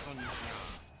all Sun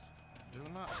Jian's. Do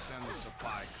not send the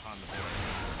supply convoy.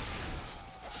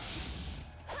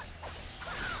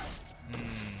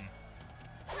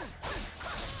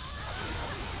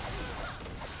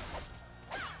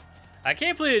 I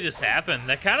can't believe it just happened.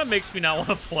 That kind of makes me not want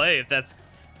to play if that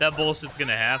bullshit's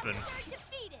gonna happen.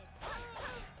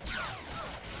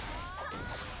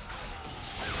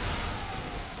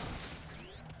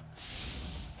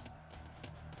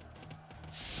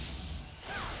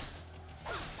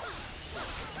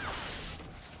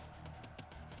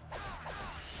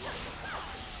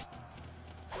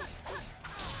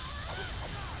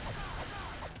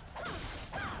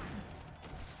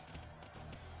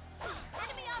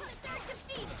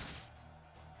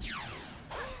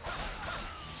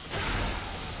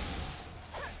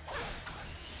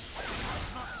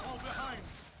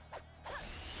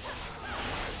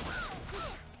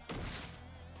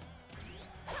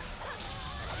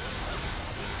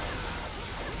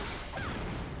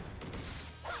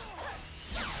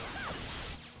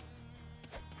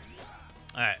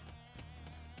 Alright.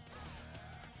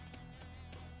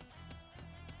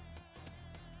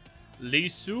 Li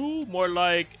Su? More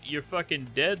like you're fucking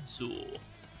dead, Su.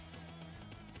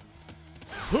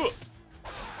 Huh.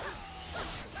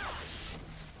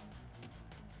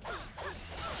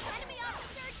 Enemy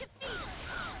officer defeated.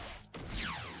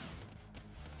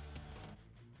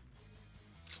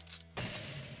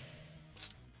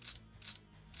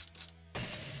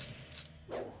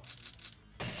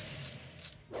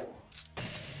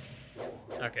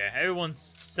 Okay, everyone's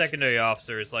secondary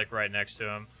officer is like right next to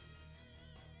him.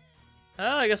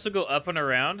 I guess we'll go up and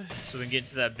around so we can get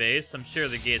to that base. I'm sure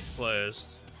the gate's closed.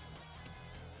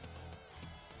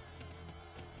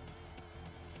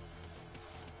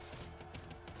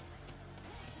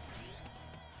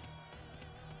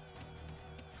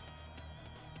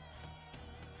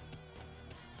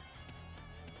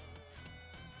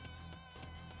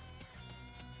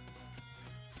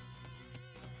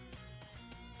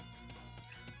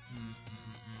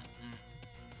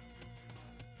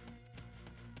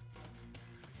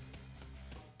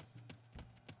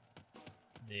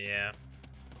 Yeah.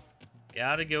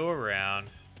 Gotta go around.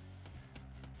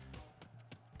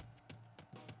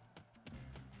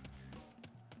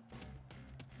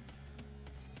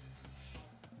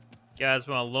 Guys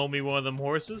want to loan me one of them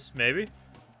horses? Maybe?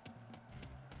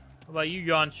 How about you,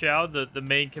 Yuan Chao, the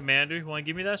main commander? You want to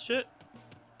give me that shit?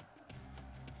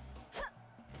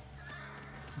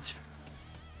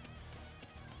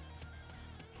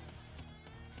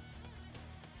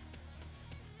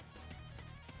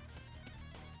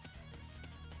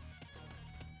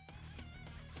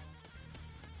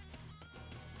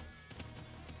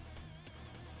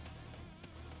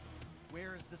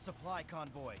 Where is the supply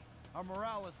convoy? Our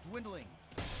morale is dwindling.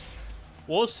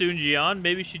 Well, Sun Jian,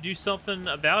 maybe you should do something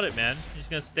about it, man. You're just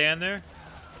gonna stand there?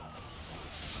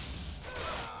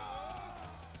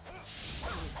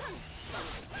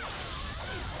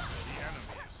 The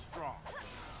enemy is strong.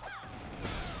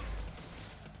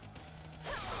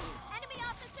 Enemy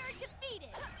officer defeated.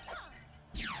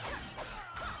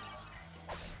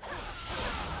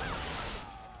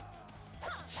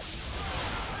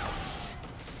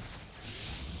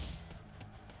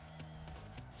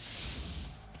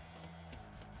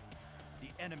 The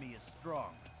enemy is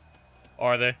strong.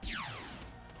 Are they? They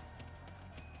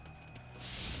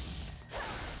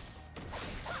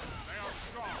are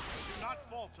strong. Do not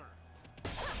falter.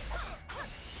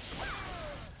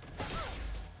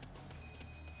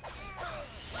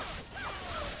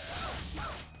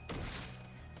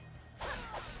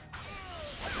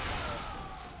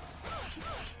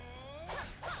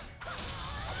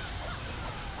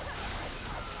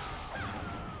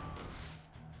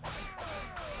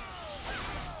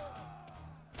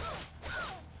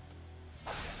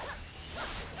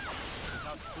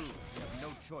 Without food, we have no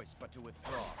choice but to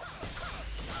withdraw.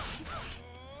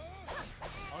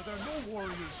 Are there no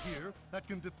warriors here that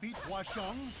can defeat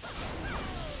Huasheng?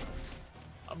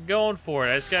 I'm going for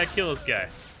it. I just gotta kill this guy.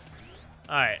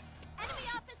 Alright. Enemy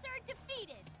officer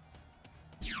defeated.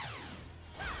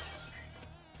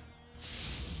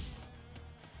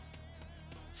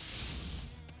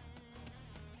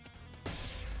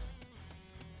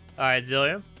 Alright,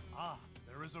 Zillion. Ah,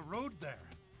 there is a road there.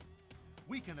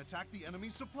 We can attack the enemy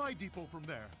supply depot from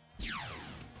there.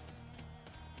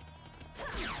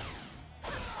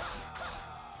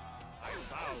 I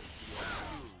bow to your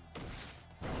school.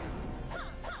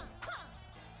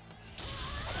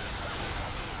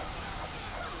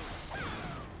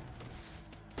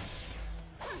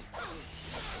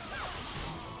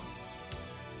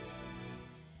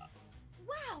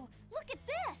 Wow, look at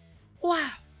this. Wow.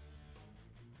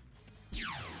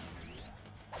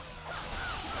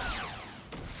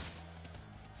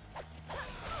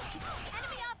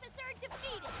 Enemy officer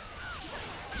defeated.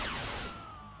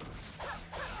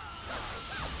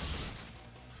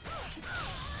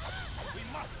 We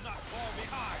must not fall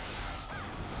behind.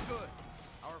 Good.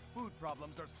 Our food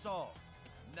problems are solved.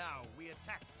 Now we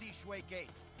attack Shui Gate.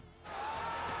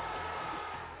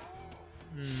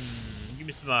 Give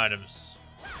me some items.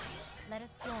 Let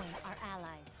us join our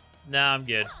allies. Nah, I'm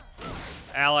good.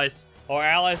 Allies. Our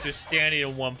allies are standing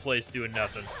in one place doing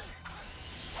nothing.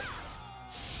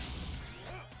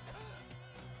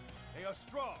 They are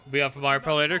strong. We got from Mario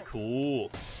Pro later?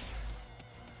 Cool.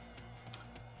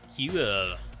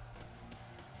 Cool.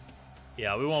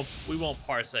 Yeah, we won't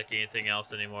parsec anything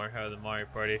else anymore other than Mario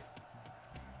Party.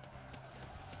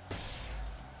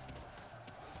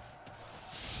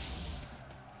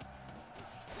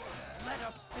 Let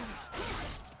us finish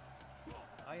this.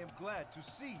 I am glad to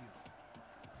see you.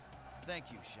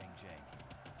 Thank you, Shang Jang.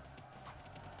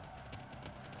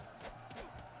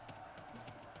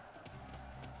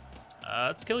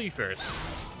 Let's kill you first.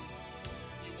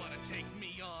 You want to take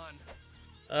me on?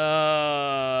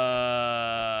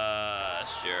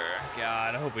 Sure.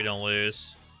 God, I hope we don't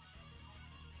lose.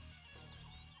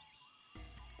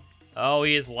 Oh,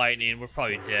 he is lightning. We're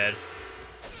probably dead.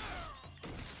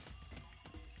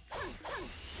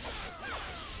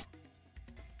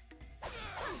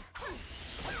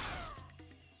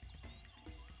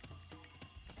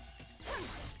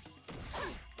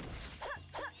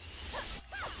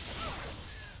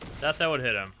 Thought that would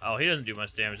hit him. Oh, he doesn't do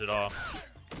much damage at all.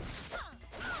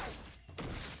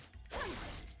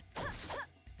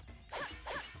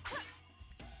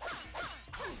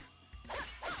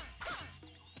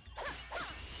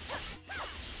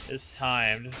 It's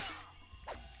timed.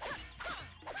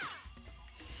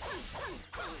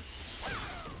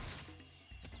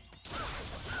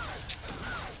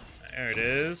 There it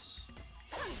is.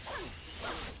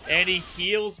 And he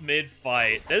heals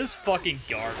mid-fight. That is fucking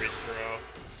garbage, bro.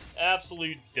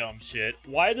 Absolute dumb shit.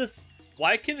 Why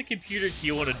can the computer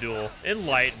heal in a duel?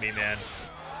 Enlighten me, man.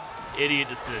 Idiot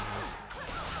decisions.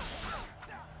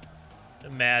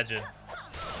 Imagine.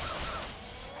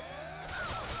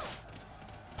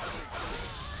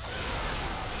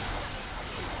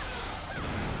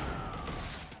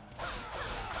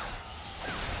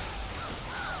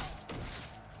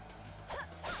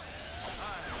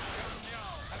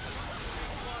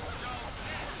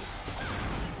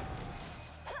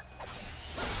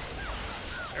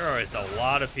 There is a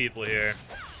lot of people here.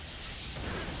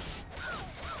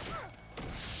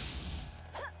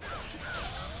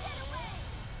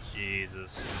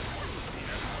 Jesus.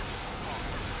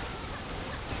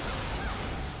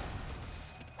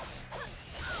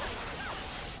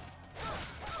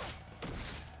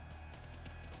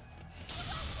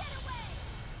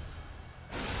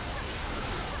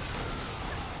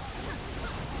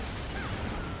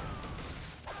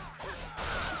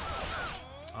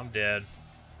 I'm dead.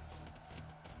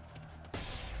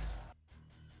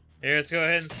 Here, let's go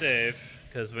ahead and save,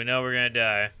 because we know we're gonna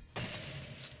die.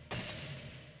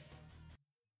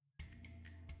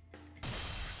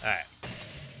 Alright.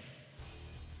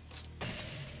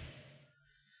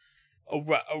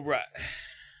 Alright, alright.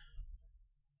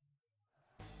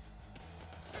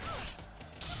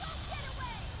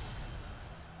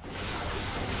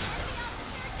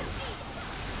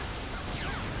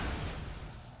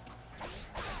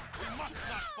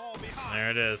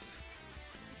 There it is.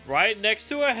 Right next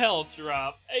to a health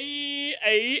drop.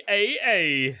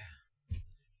 Ay.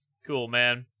 Cool,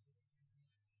 man.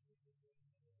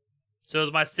 So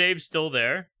is my save still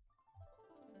there?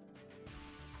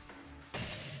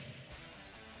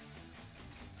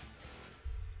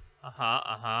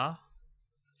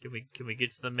 Can we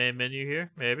get to the main menu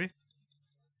here? Maybe?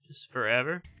 Just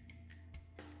forever?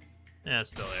 Yeah,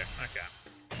 it's still there. Okay.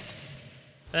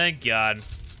 Thank God.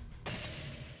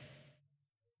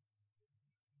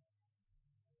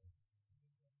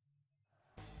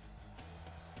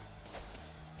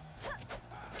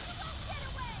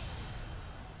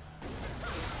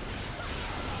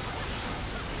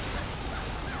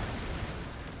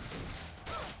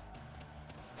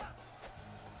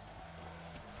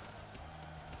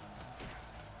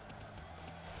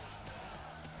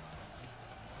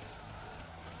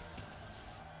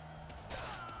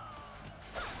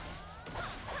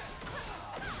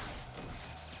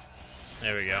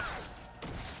 There we go.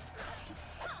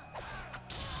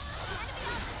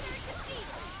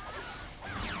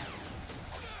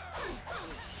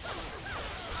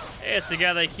 Hey, it's the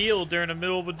guy that healed during the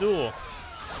middle of a duel.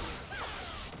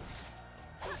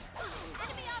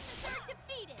 Enemy officer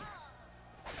defeated.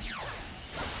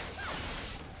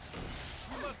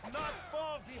 You must not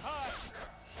fall behind.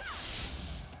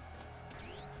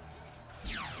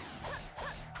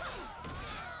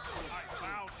 I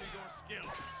bow to your skill.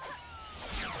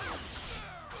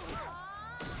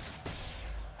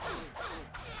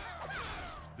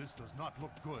 This does not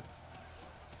look good.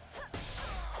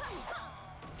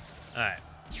 Alright.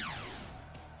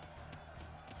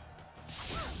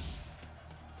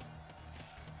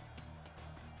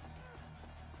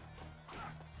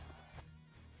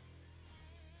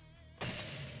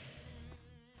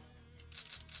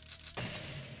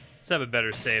 Let's have a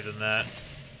better save than that.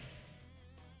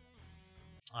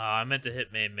 Oh, I meant to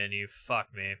hit main menu.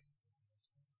 Fuck me.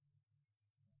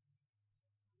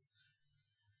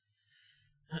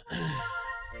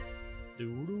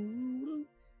 Doo-doo-doo.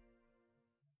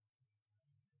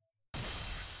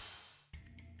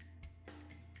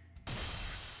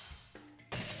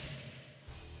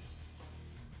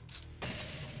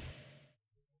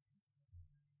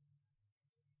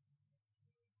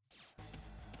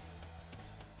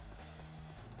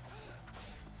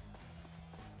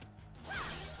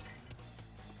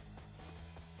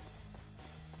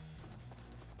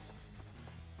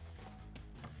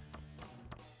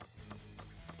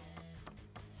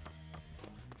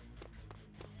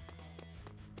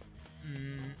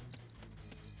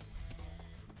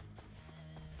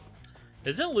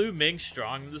 Isn't Liu Ming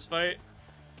strong in this fight?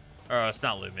 Oh, it's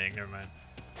not Liu Ming. Never mind.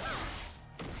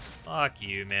 Fuck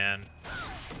you, man.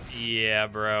 Yeah,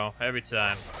 bro. Every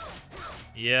time.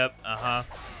 Yep. Uh-huh.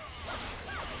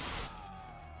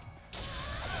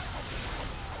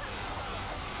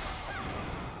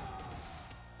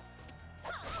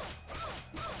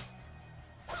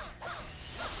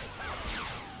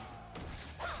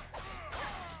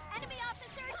 Enemy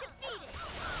officer defeated.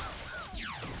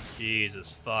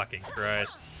 Jesus fucking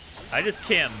Christ. I just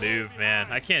can't move, man.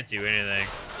 I can't do anything.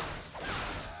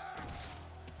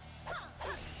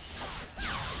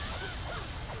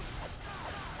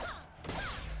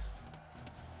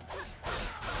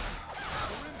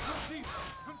 You're in too deep.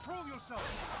 Control yourself.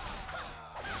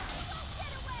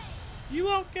 You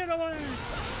won't get away. Enemy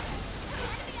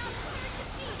officer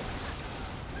defeated.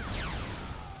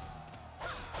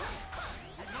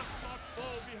 We must not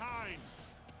fall behind.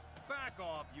 Back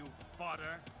off, you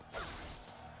fodder.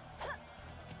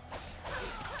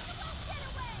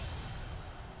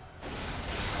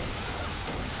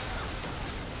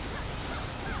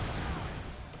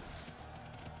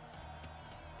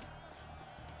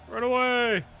 Run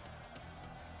away.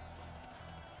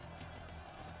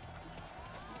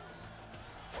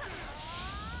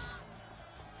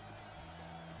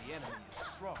 The enemy is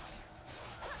strong.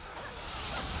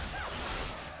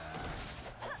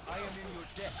 I am in your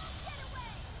debt.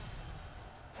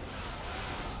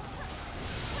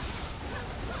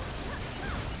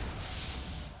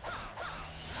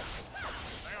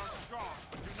 They are strong.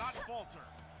 Do not falter.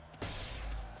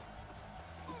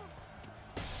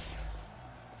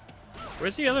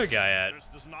 Where's the other guy at? This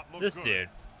does not look This good. dude.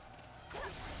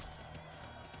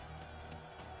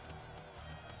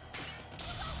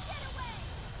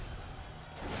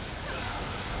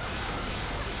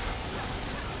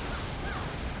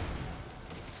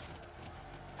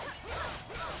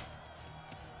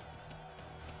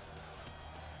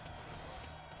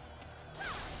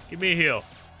 Give me a heal.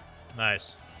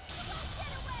 Nice.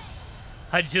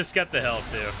 I just got the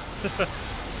health too.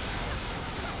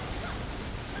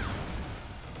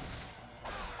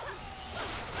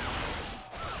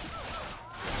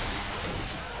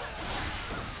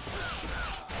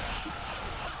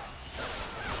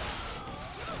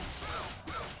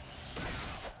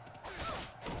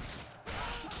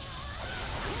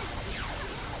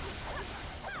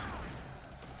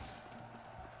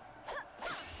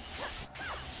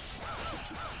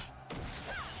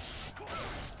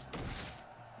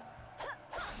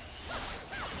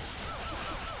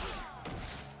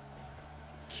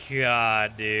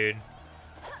 God, dude.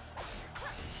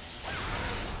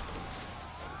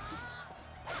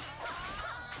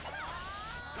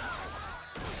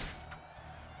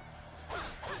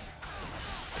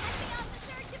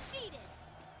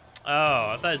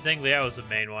 Oh, I thought Zhang Liao was the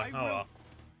main one. Oh well.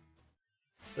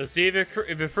 Let's see if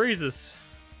it freezes.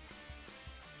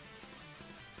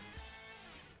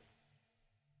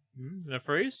 Did it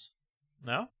freeze?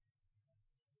 No?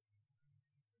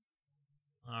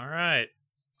 Alright.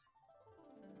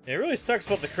 It really sucks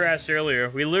about the crash earlier.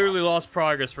 We literally lost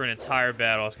progress for an entire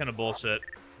battle. It's kind of bullshit.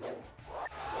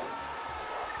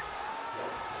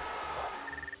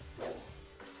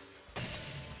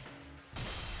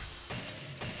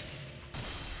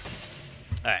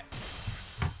 Alright.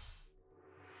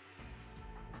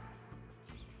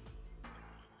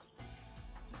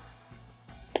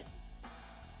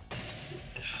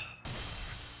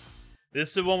 This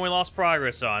is the one we lost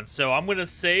progress on, so I'm gonna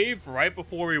save right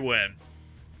before we win.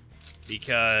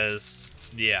 Because,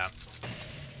 yeah.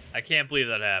 I can't believe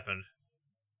that happened.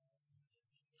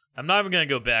 I'm not even gonna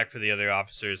go back for the other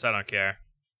officers, I don't care.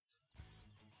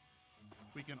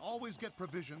 We can always get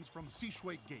provisions from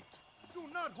Sishui Gate. Do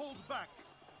not hold back.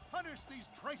 Punish these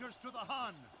traitors to the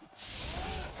Han.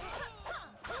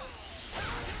 Did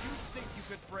you think you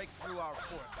could break through our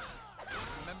forces?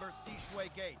 Remember Sishui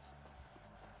Gate?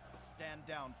 Stand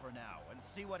down for now and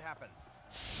see what happens.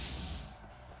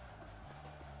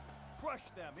 Crush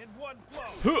them in one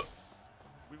blow.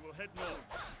 We will head north.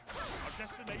 Our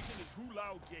destination is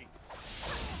Hulao Gate. Crush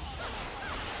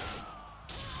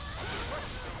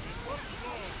them in one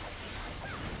blow.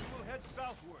 We will head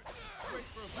southward, straight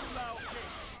for Hulao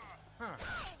Gate. Huh.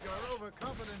 Your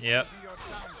overconfidence Yep. will be your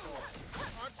downfall.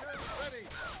 Archers ready.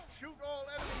 Shoot all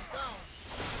enemies down.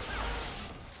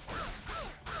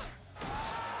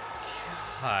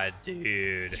 God,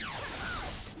 dude.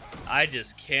 I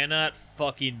just cannot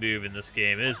fucking move in this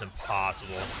game. It is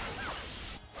impossible.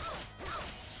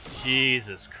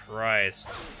 Jesus Christ.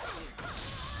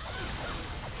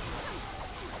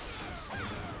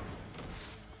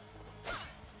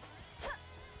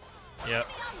 Yep.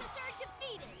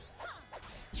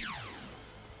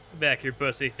 Come back here,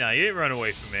 pussy. Nah, you ain't run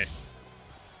away from me.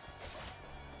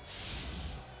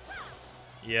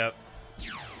 Yep.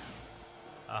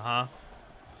 Uh-huh.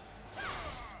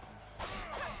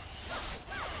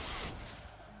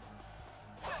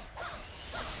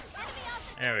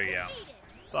 There we go.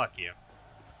 Fuck you.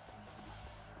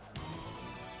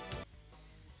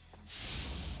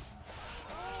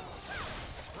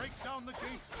 Break down the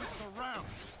gates with the ram.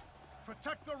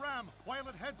 Protect the ram while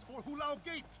it heads for Hulao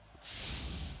Gate.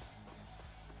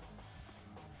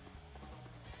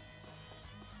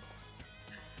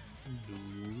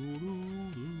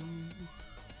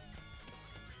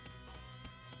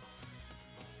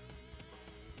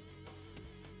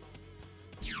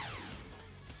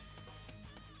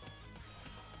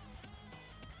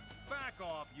 Back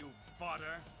off, you fodder.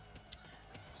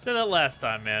 Said that last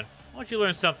time, man. Why don't you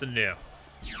learn something new?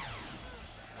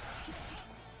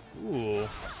 Ooh.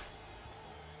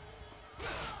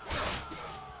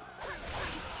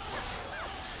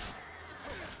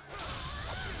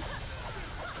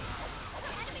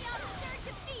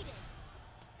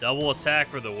 Double attack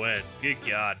for the win. Good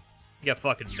God. You got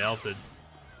fucking melted.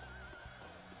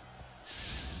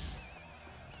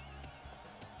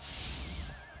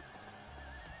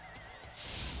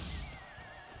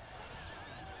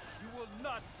 You will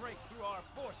not break through our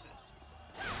forces.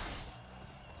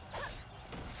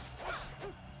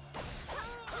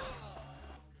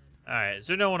 Alright, is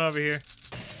there no one over here?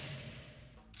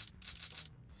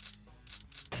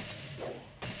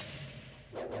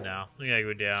 No, we gotta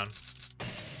go down.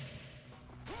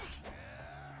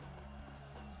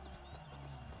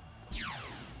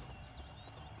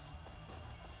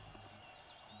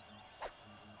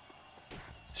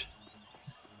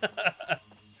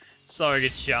 Saw her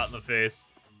get shot in the face.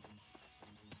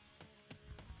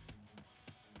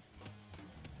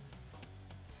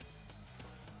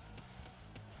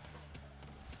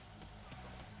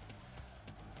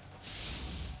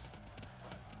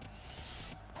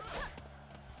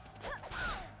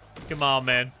 Come on,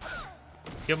 man.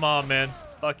 Come on, man.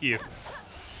 Fuck you.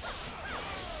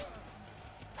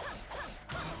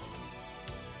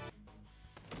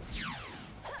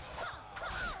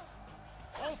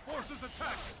 All forces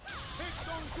attack. Take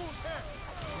Dong Zhu's head.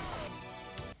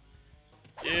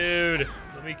 Dude,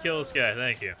 let me kill this guy.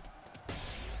 Thank you.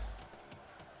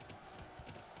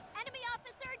 Enemy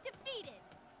officer defeated.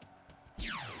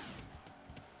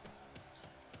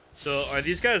 So, are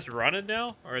these guys running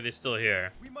now, or are they still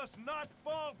here? We must not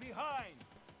fall behind.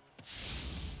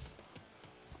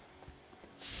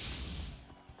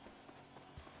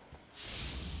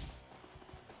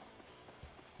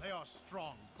 They are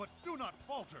strong, but do not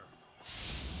falter.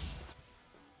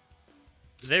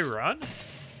 Did they run?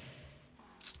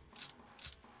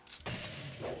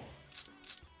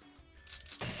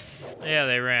 Yeah,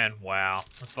 they ran. Wow,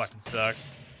 that fucking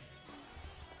sucks.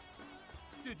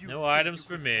 Did you No think items you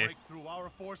for could me. break through our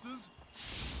forces?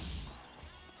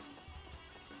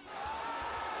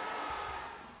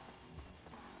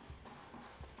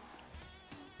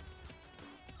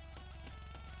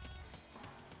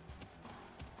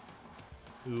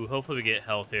 Ooh, hopefully we get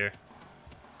health here.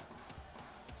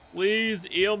 Please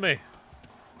heal me.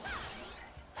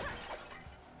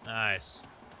 Nice.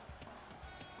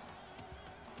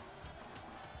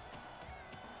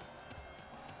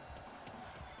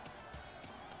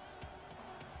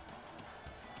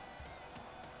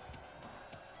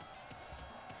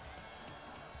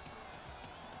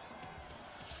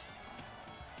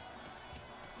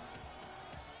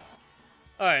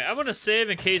 Alright, I'm gonna save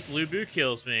in case Lubu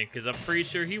kills me, because I'm pretty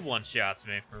sure he one-shots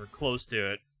me, or close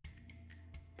to it.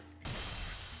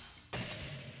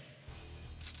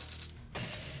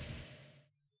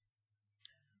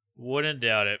 Wouldn't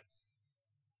doubt it.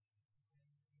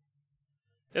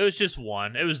 It was just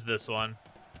one. It was this one.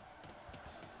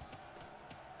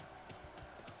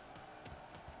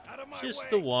 Out of my Just way,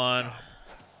 the one.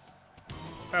 scum.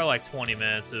 Probably like 20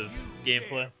 minutes of You gameplay.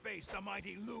 dare face the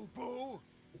mighty Lubu?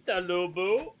 The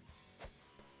Lubu.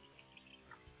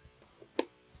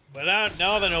 But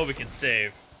now that I know we can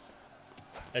save.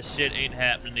 That shit ain't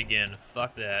happening again.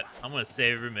 Fuck that. I'm gonna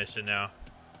save every mission now.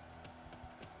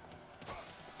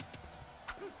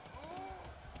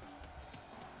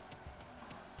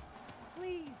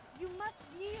 Please, you must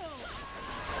yield.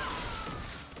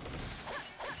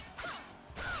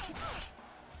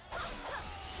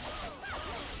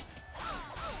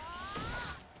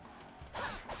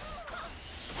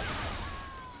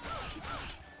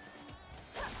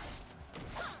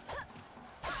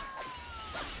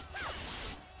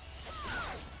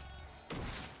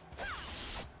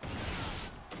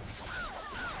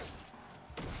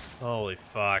 Holy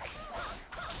fuck.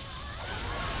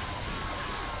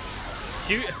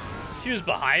 She was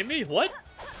behind me? What?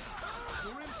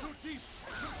 You're in too deep.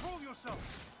 Control yourself.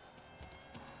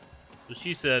 What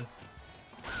she said.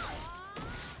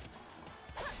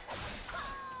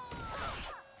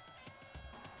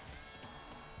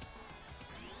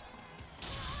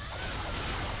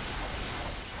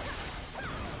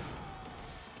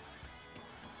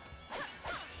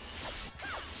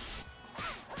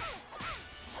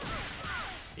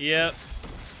 Yep.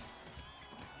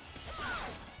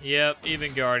 Yep,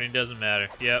 even guarding doesn't matter.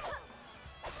 Yep.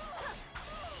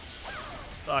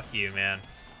 Fuck you, man.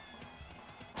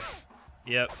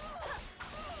 Yep.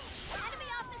 Enemy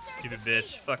officer Stupid defeated.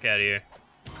 bitch. Fuck out of here.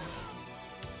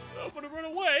 I'm gonna run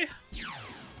away.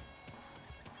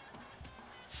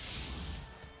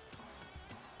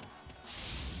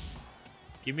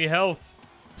 Give me health.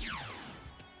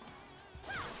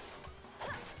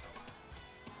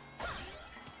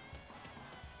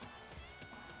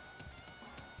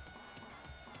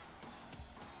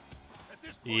 At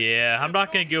this point, Yeah, I I'm have not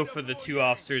no gonna go need for of the Luo two Yang.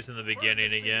 officers in the Burn beginning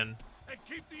city again. And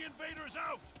keep the invaders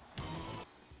out.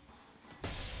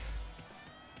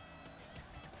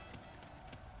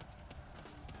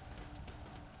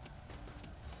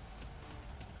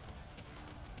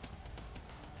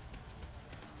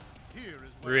 Here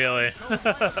is where Really? I show my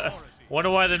authority. Wonder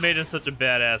why they made him such a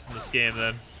badass in this game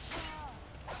then.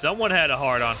 Someone had a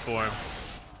hard on for him.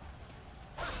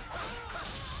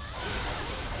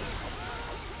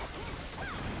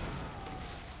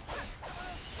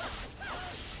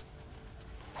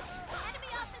 Enemy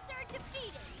officer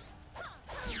defeated.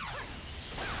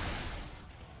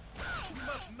 You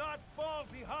must not fall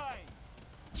behind.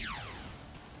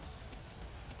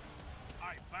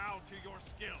 I bow to your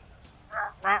skills.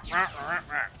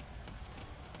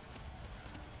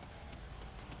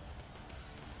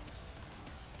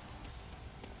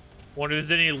 Wonder if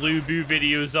there's any Lubu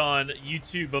videos on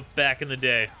YouTube of back in the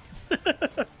day.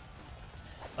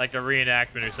 Like a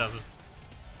reenactment or something.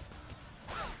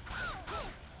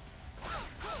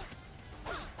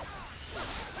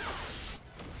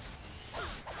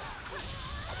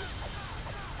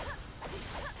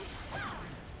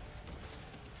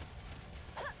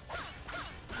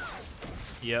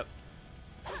 Yep.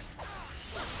 Enemy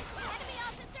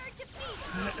officer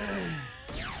defeated.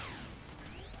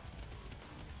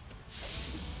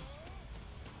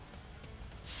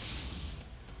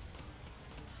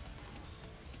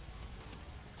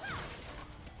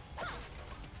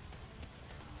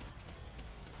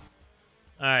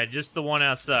 Alright, just the one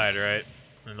outside, right?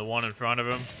 And the one in front of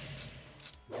him?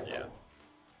 Yeah.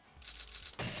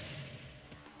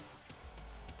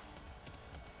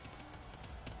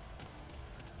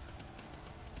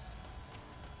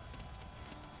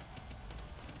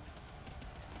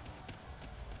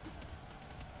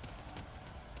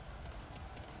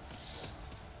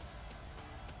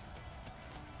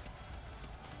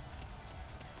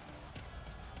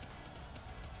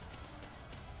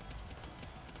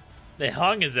 They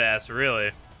hung his ass, really.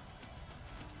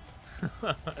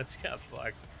 That's kind of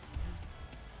fucked.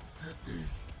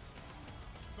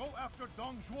 Go after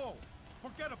Dong Zhuo.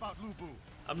 Forget about Lu Bu.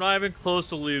 I'm not even close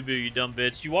to Lu Bu, you dumb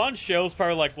bitch. Yuan Shao's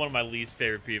probably like one of my least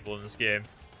favorite people in this game.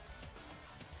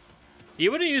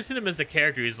 Even using him as a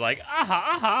character, he's like,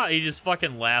 aha, aha. He just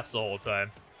fucking laughs the whole time.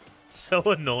 So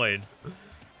annoying.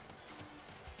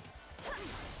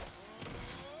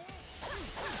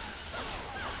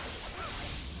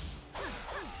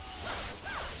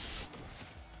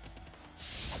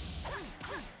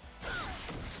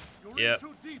 Yep.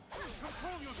 Too deep.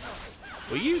 Control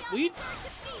yourself. Will you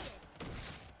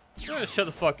shut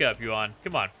the fuck up, Yuan.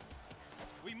 Come on.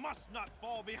 We must not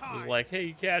fall behind. He's like, hey,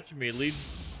 you catching me.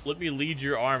 Let me lead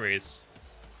your armies.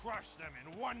 Crush them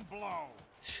in one blow.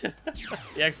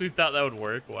 He actually thought that would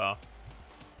work. Wow.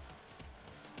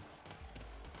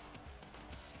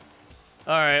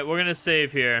 Alright, we're gonna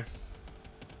save here.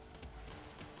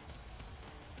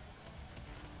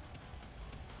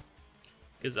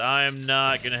 Because I am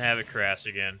not gonna have it crash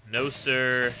again. No,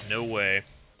 sir. No way.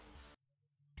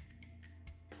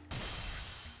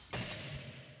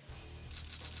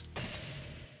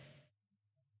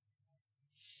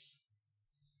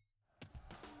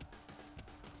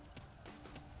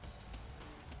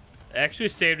 It actually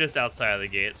saved us outside of the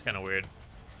gate. It's kind of weird.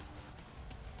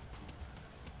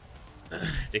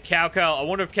 Did Cao Cao... I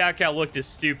wonder if Cao Cao looked as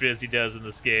stupid as he does in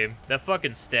this game. That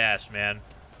fucking stash, man.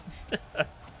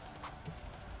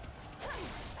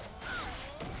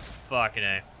 Fucking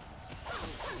A.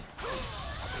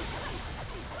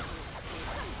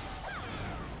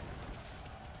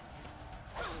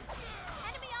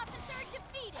 Enemy officer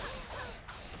defeated.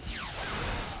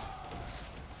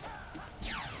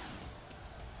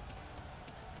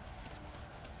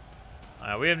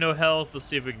 Alright, we have no health. Let's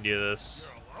see if we can do this.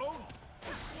 You're alone?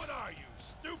 What are you,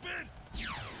 stupid?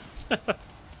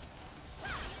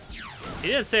 He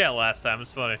didn't say that last time.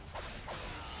 It's funny.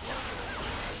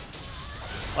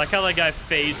 Like how that guy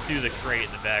phased through the crate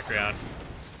in the background.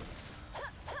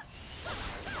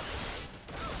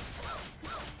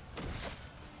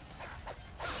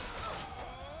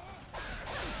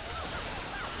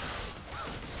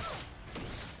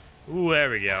 Ooh, there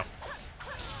we go.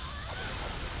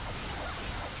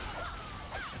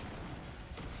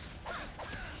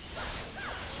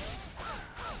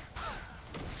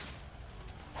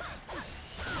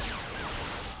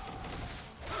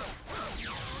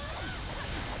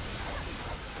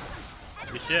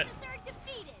 Good shit.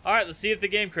 Alright, let's see if the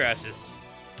game crashes.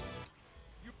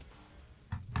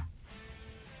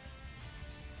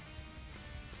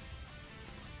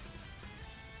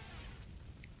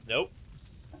 Nope.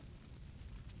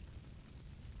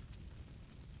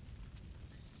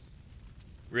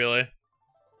 Really?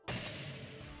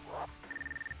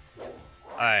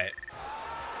 Alright.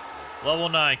 Level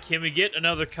 9. Can we get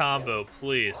another combo,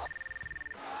 please?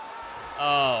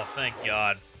 Oh, thank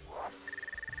God.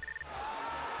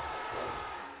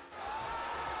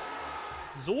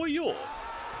 Zoyo.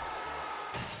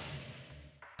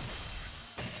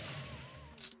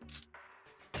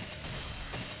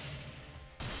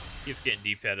 If getting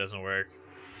D-pad doesn't work.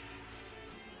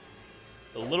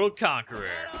 The Little Conqueror.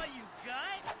 That all you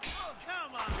got? Oh,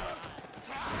 come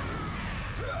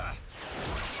on!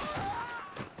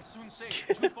 Sensei,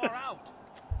 too far out.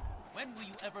 When will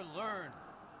you ever learn?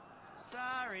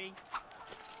 Sorry.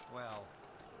 Well,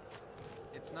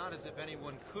 it's not as if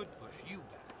anyone could push you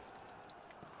back.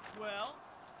 Well,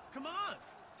 come on.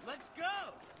 Let's go.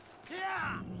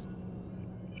 Yeah!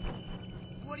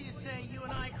 What do you say you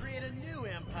and I create a new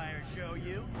empire, show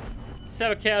you? Just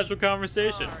have a casual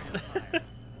conversation.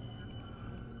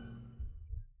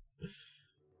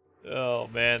 Oh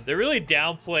man, they really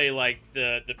downplay like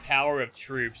the power of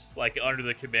troops like under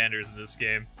the commanders in this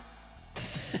game.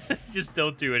 Just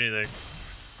don't do anything.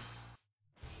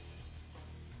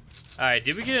 Alright,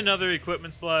 did we get another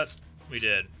equipment slot? We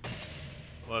did.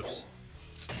 Whoops.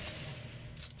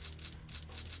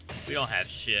 We don't have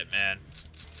shit, man.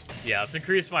 Yeah, let's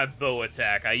increase my bow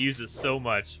attack. I use it so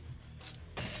much.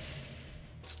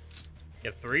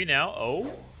 Get 3 now.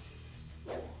 Oh.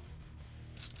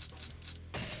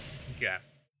 Okay.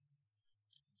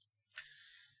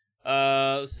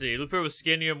 Let's see. Looper was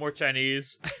skinnier, more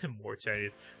Chinese. More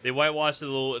Chinese. They whitewashed a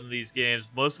little in these games.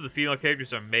 Most of the female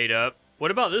characters are made up. What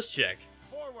about this chick?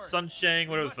 Forward. Sun Shang,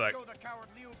 whatever the fuck. Show the coward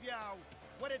Liu Biao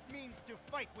what it means to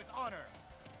fight with honor.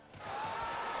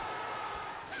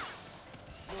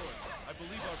 I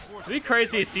believe our forces It'd be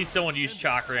crazy to see someone use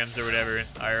chakrams or whatever,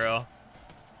 IRL.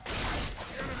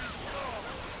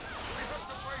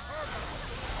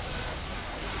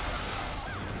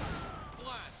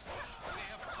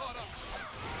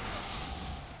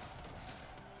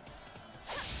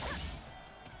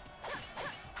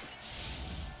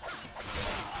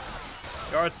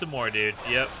 Guard some more, dude.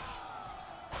 Yep.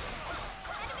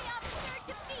 Enemy officer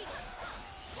defeated.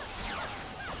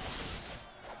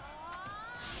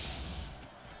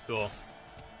 Cool.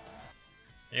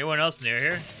 Anyone else near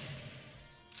here?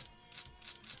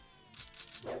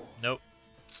 Nope.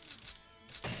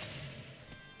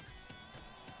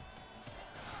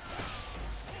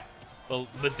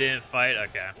 But didn't fight?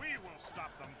 Okay. We will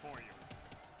stop them for you.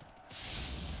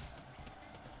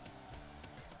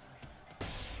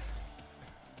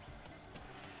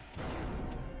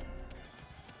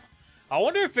 I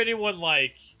wonder if anyone,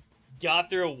 like, got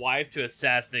their wife to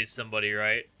assassinate somebody,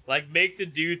 right? Like, make the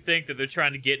dude think that they're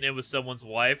trying to get in with someone's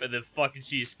wife, and then fucking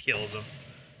she just kills him.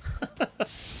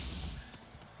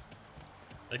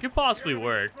 That could possibly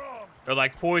work. Or,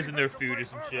 like, poison their food or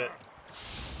some shit.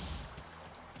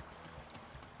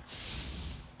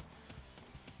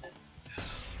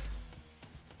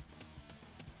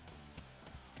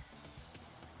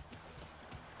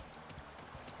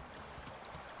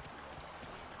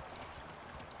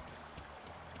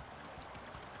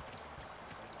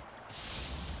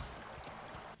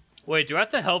 Wait, do I have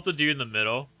to help the dude in the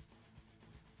middle?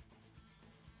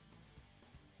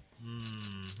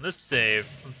 Let's save.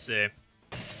 Let's see.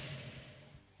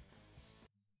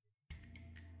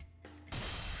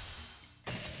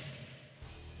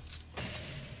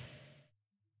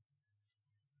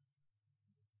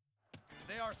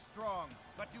 They are strong,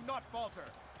 but do not falter.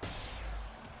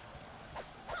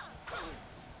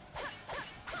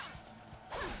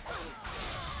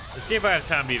 Let's see if I have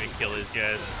time to even kill these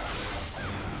guys.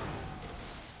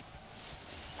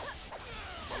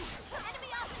 Enemy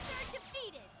officer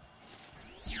defeated.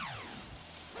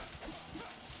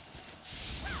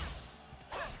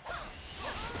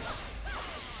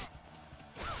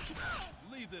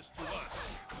 Leave this to us.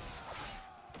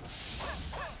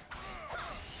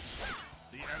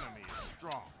 The enemy is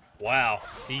strong. Wow.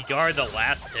 He guarded the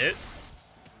last hit?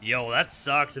 Yo, that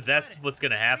sucks if that's what's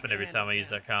gonna happen every time I use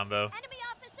that combo. Enemy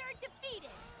officer defeated.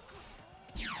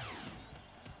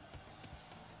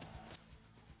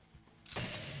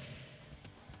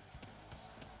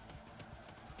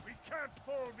 We can't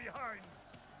fall behind.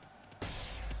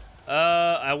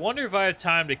 I wonder if I have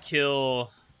time to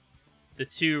kill the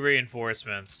 2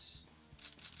 reinforcements.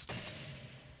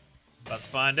 About to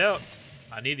find out.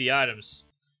 I need the items.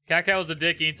 Cacao was a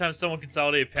dick. Anytime someone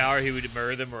consolidated power, he would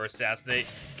murder them or assassinate.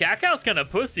 Cacao's kind of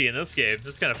pussy in this game.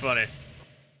 That's kind of funny.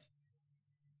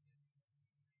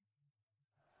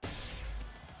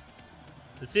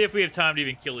 Let's see if we have time to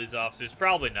even kill these officers.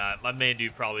 Probably not. My main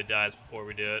dude probably dies before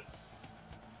we do it.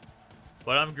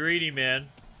 But I'm greedy, man.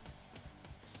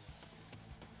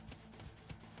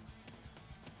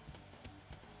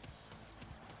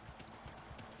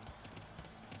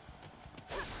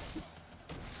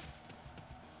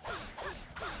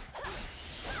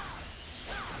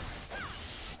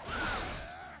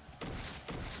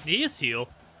 Did he just heal?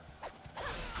 I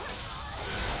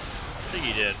think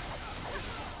he did.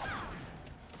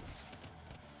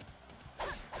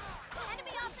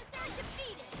 Enemy officer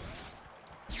defeated.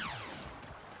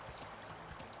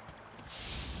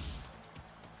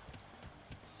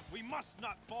 We must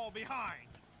not fall behind.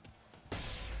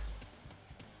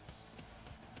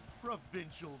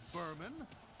 Provincial vermin.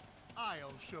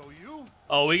 I'll show you.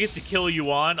 Oh, we get to kill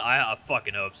Yuan? I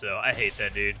fucking hope so. I hate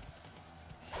that dude.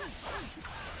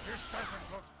 This doesn't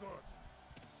look good.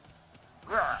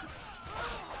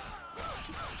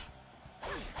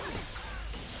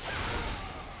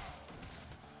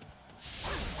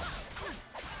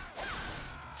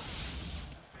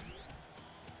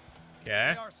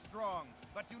 Okay. They are strong,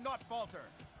 but do not falter.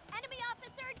 Enemy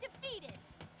officer defeated.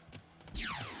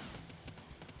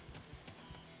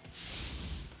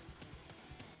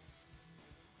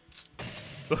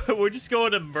 We're just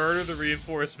going to murder the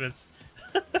reinforcements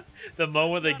the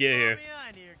moment they get here.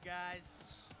 Behind here, guys.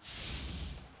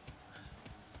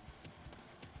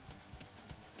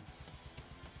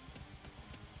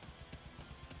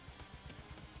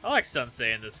 I like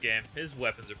Sensei in this game. His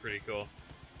weapons are pretty cool.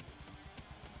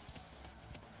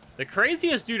 The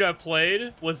craziest dude I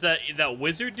played was that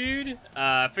wizard dude.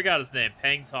 I forgot his name,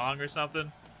 Peng Tong or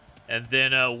something. And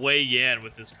then Wei Yan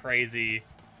with this crazy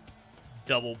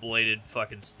double-bladed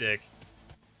fucking stick.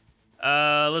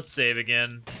 Let's save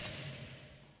again.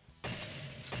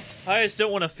 I just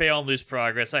don't want to fail and lose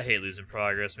progress. I hate losing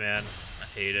progress, man. I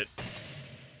hate it.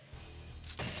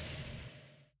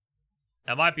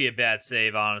 That might be a bad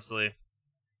save, honestly.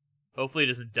 Hopefully he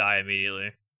doesn't die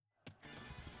immediately.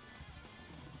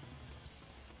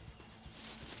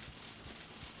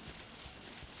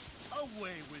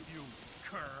 Away with you,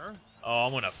 cur. Oh,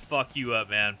 I'm gonna fuck you up,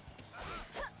 man.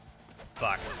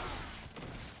 Fuck.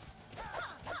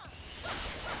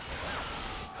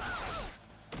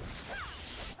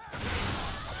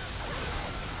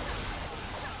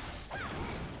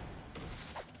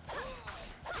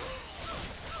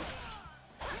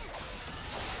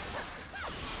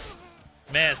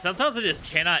 Man, sometimes I just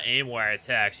cannot aim where I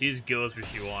attack. She just goes where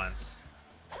she wants.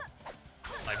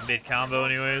 Like mid-combo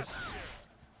anyways.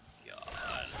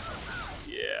 God.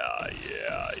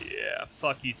 Yeah.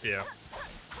 Fuck you too.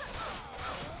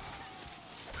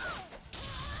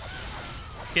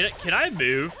 Can I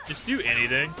move? Just do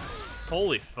anything?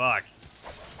 Holy fuck.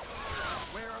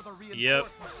 Where are the reinforcements? Yep.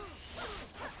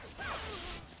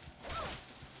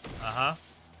 Uh-huh.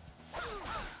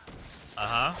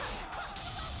 Uh-huh.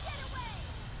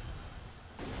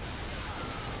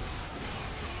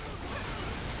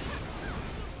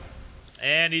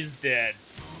 And he's dead.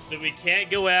 So we can't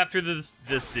go after this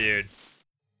dude.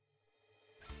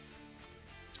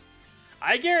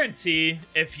 I guarantee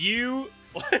if you...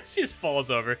 It just falls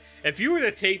over. If you were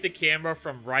to take the camera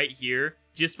from right here,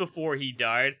 just before he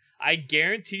died, I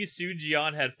guarantee Sun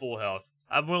Jian had full health.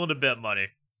 I'm willing to bet money.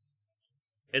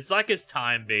 It's like his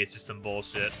time-based or some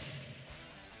bullshit.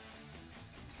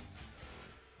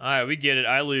 Alright, we get it.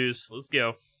 I lose. Let's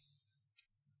go.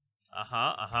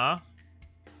 Uh-huh.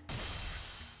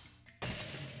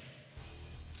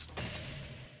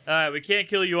 Alright, we can't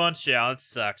kill you on Shao. That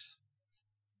sucks.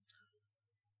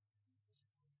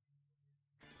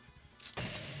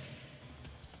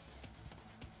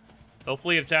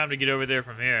 Hopefully you have time to get over there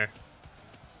from here.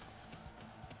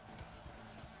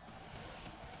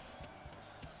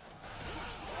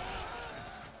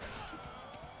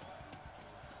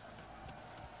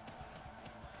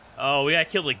 Oh, we gotta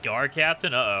kill the guard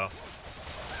captain? Uh-oh.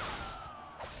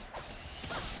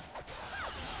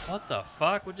 What the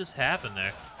fuck? What just happened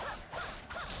there?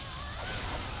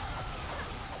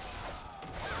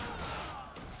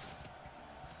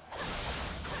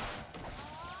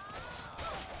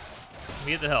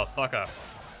 Get the hell, fuck off.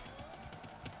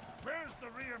 Where's the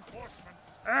reinforcements?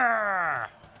 Ah!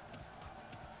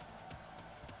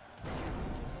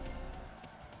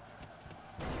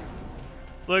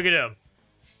 Look at him.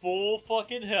 Full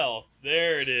fucking health.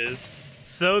 There it is.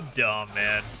 So dumb,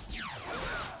 man.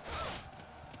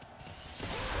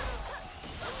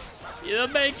 Yeah,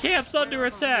 the main camp's under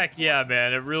attack. Yeah,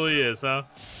 man, it really is, huh?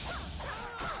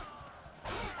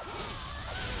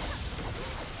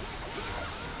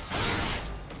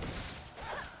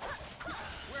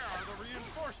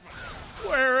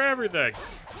 Where are everything?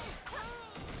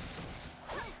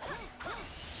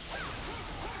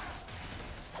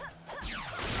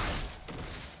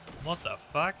 What the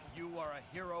fuck? You are a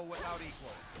hero without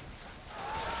equal.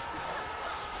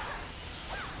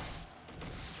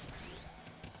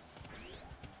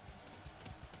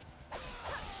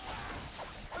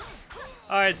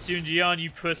 Alright, Sun Jian, you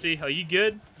pussy. Are you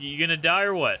good? You gonna die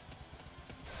or what?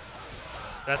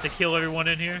 About to kill everyone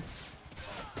in here?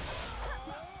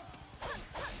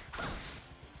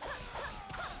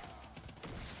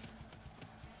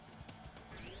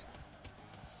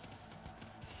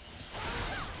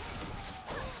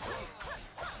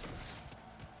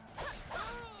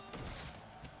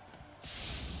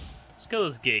 Let's kill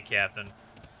this gay captain.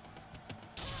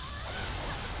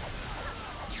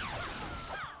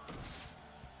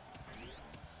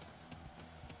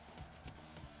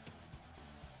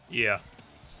 Yeah.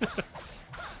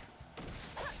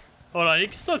 Hold on, you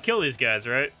can still kill these guys,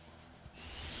 right?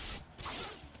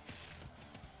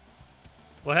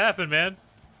 What happened, man?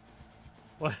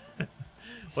 What?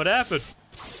 What happened?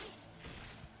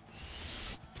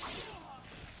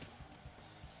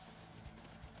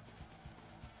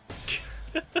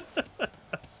 This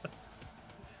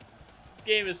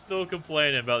game is still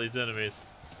complaining about these enemies.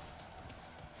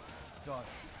 Daughter,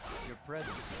 your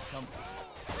presence is comforting.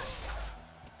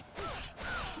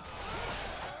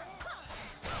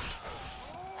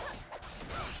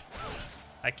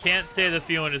 I can't say the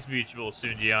feeling is mutual,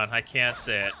 Sun Jian. I can't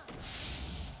say it.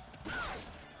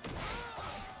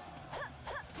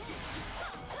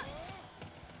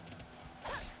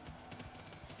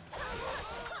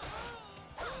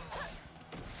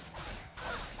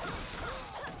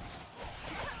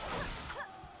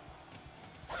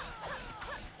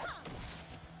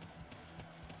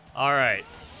 All right.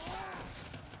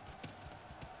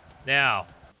 Now,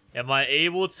 am I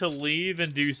able to leave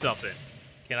and do something?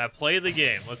 Can I play the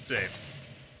game? Let's see.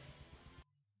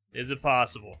 Is it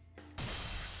possible?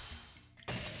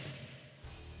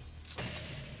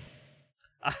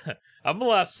 I'm gonna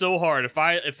laugh so hard if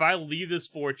I leave this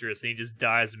fortress and he just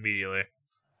dies immediately.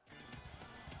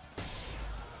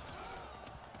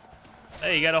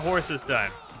 Hey, you got a horse this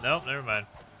time. Nope, never mind.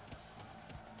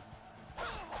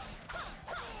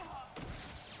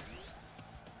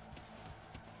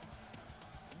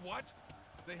 What?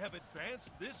 They have advanced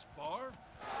this far?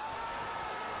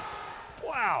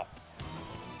 Wow.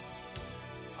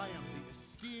 I am the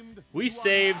esteemed We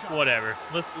saved, whatever.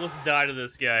 Let's die to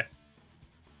this guy.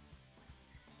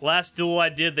 Last duel I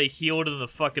did, they healed in the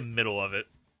fucking middle of it.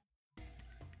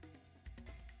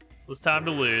 It's time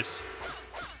to lose.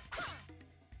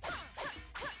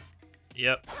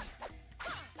 Yep.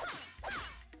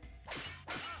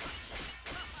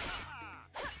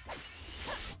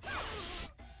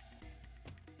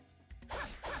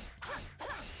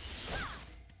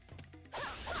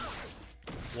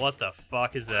 What the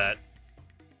fuck is that?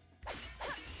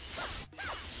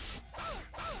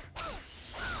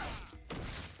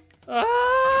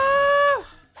 Ah!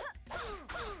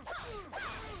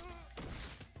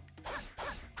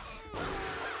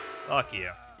 Fuck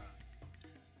you.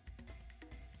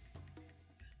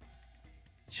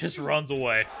 Just runs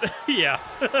away. Yeah.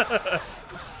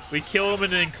 We kill him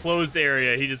in an enclosed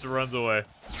area. He just runs away.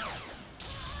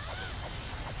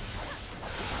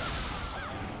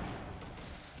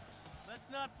 Let's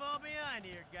not fall behind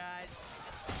here, guys.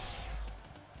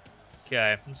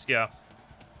 Okay, let's go.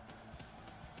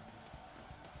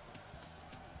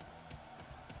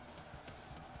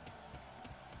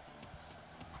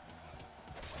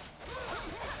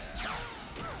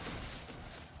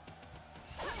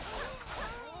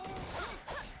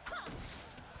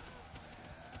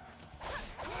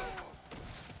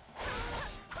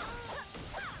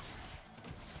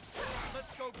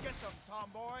 Let's go get them,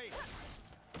 tomboy.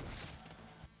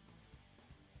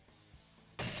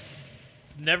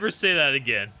 Never say that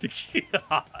again.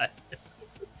 God.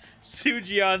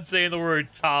 Sujion saying the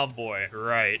word tomboy.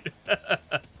 Right.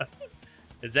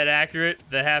 Is that accurate?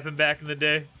 That happened back in the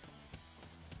day?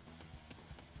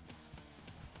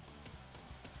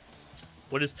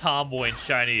 What is tomboy in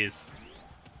Chinese?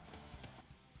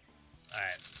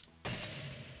 Alright.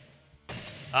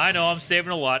 I know, I'm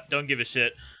saving a lot. Don't give a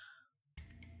shit.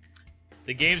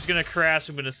 The game's gonna crash,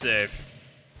 I'm gonna save.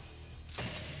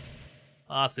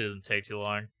 Honestly, it doesn't take too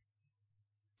long.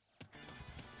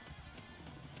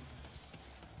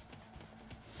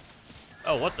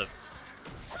 Oh, what the?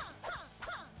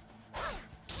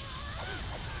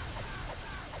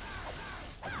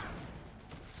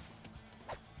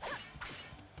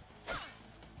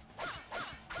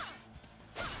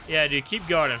 Yeah, dude, keep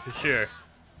guarding for sure.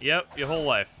 Yep, your whole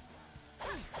life.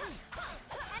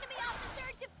 Enemy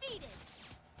officer defeated.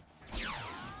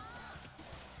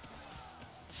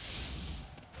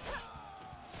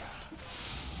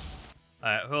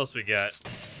 Alright, who else we got?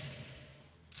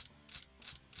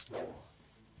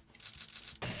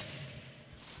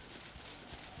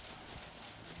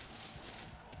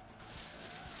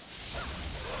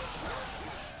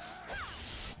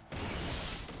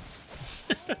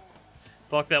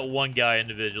 Fuck that one guy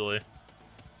individually.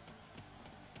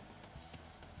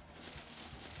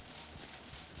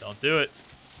 Don't do it.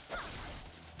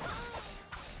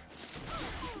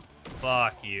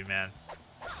 Fuck you, man.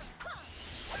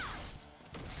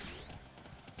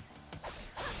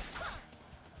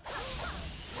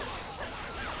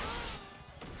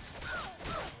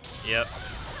 Yep.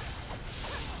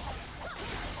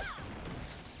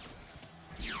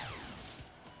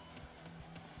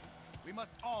 We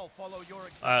must all follow your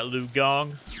example. Alright, Liu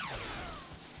Gong.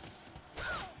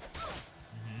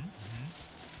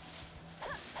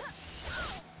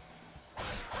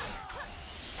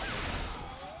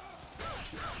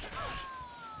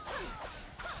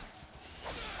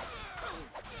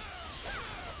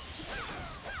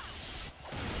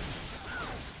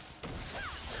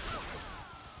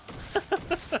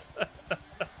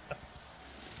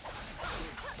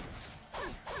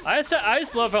 I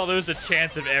just love how there's a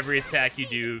chance of every attack you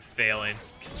do failing.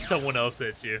 Someone else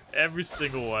hits you. Every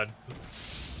single one.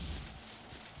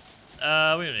 We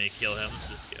don't need to kill him. Let's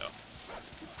just go.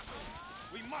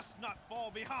 We must not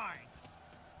fall behind.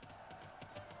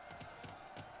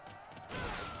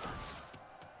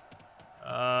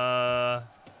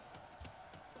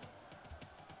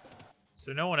 Is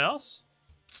there no one else?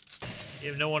 You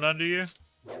have no one under you?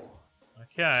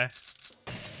 Okay.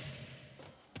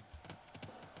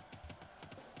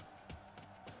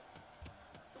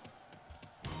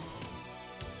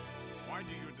 Why do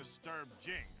you disturb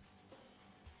Jing?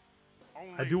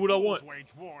 Only I do what I fools want.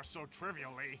 Wage war so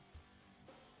trivially.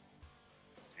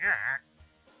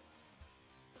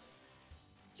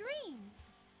 Dreams.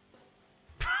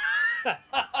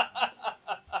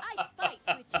 I fight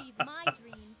to achieve my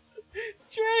dreams.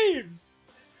 Dreams!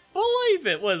 Believe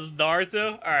it! What is this,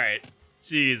 Naruto? Alright.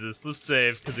 Jesus, let's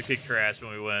save, because it could crash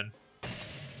when we win.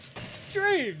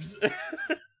 Dreams!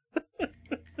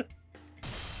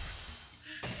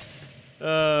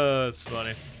 Oh, that's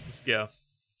funny. Let's go.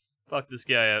 Fuck this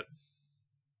guy up.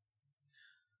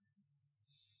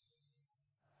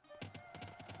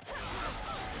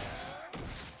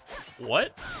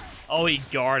 What? Oh, he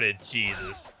guarded.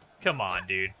 Jesus. Come on,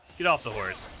 dude. Get off the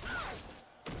horse.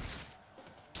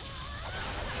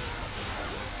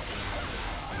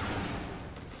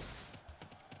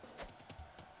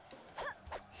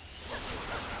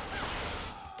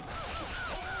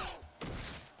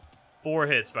 Four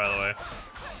hits, by the way.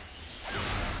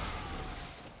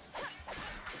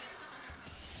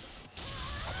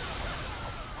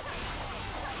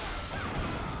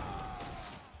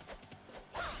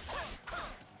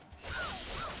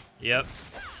 Yep.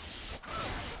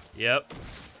 Yep.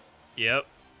 Yep.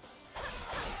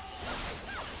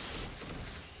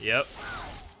 Yep.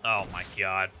 Oh my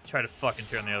god. Try to fucking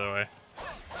turn the other way.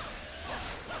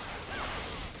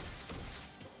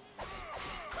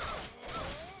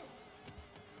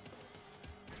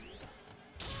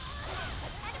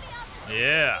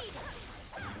 Yeah.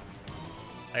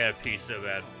 I gotta pee so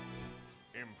bad.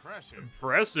 Impressive.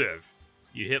 Impressive.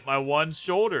 You hit my one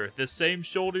shoulder. The same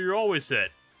shoulder you always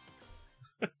hit.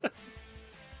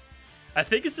 I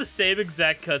think it's the same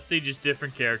exact cutscene, just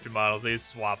different character models. They just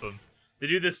swap them. They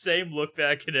do the same look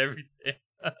back and everything.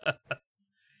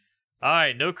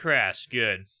 Alright, no crash.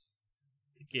 Good.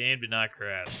 The game did not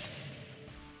crash.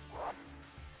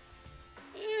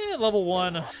 Level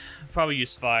 1. Probably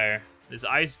use fire. Is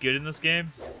ice good in this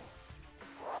game?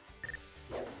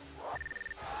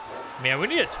 Man, we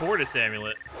need a tortoise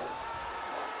amulet.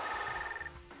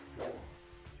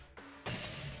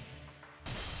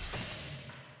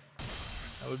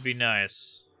 That would be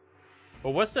nice.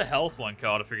 But what's the health one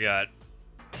called? I forgot.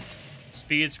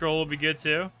 Speed scroll would be good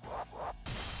too.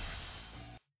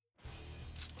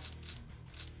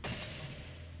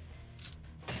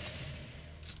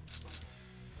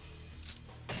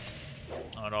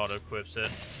 Oh, it auto equips it.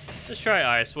 Let's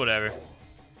try ice, whatever.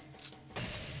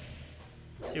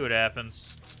 See what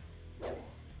happens.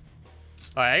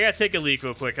 Alright, I gotta take a leak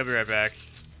real quick. I'll be right back.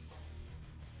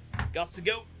 Got to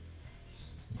go.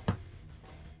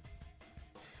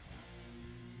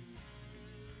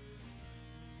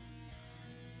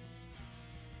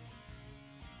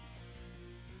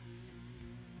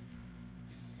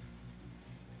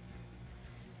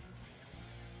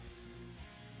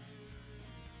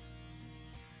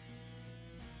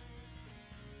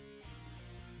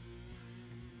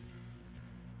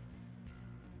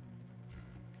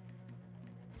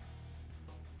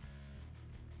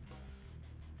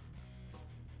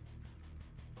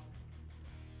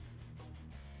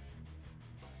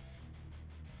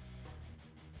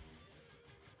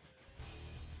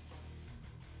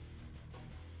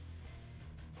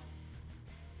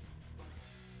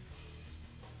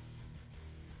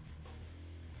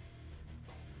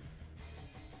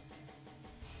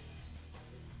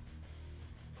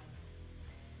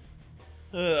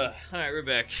 Alright, we're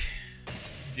back.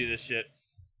 Do this shit.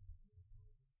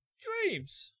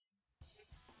 Dreams.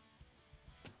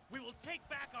 We will take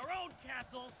back our own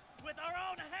castle with our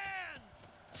own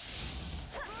hands!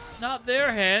 Not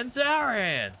their hands, our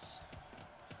hands.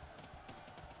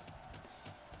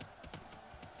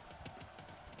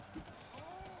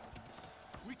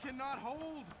 We cannot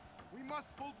hold. We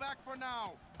must pull back for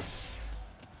now.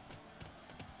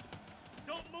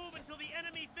 Don't move until the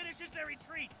enemy finishes their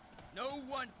retreat! No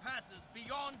one passes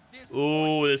beyond this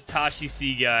Ooh, this Tashi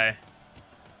C guy.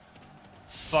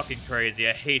 He's fucking crazy.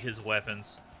 I hate his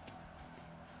weapons.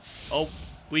 Oh,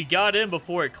 we got in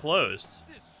before it closed.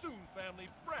 This Soon family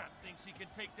brat thinks he can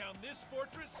take down this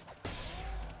fortress?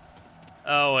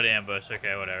 Oh, an ambush.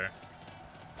 Okay, whatever.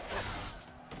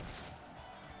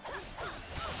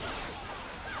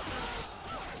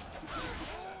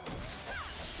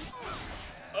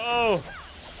 Oh!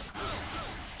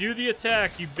 Do the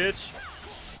attack, you bitch.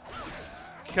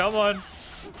 Come on.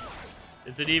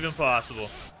 Is it even possible?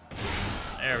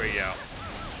 There we go.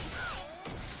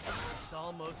 It's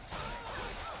almost time.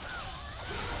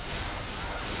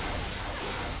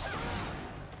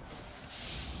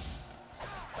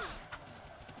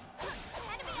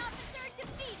 Enemy officer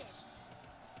defeated.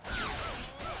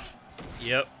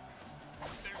 Yep.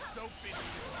 They're so busy.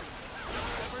 You'll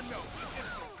never know the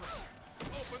infiltrate.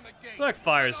 Open the gate. Black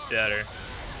fire's better.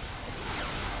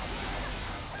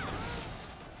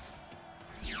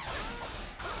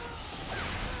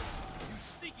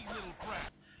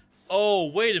 Oh,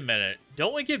 wait a minute.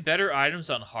 Don't we get better items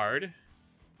on hard?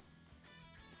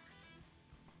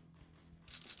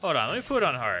 Hold on, let me put it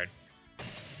on hard.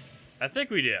 I think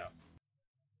we do.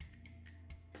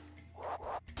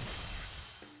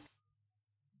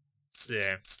 Let's see.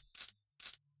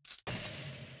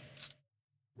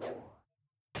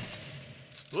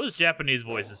 What does Japanese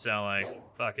voices sound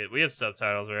like? Fuck it, we have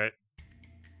subtitles, right?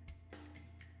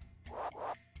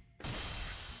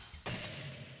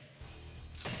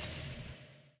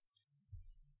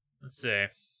 Let's see.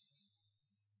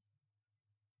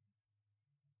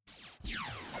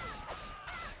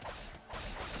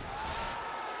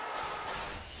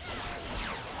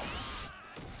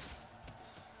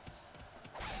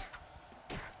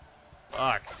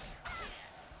 Fuck.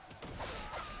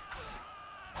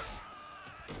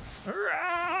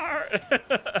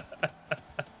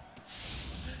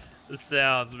 The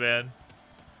sounds, man.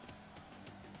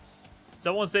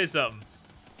 Someone say something.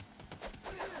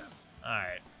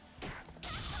 Alright.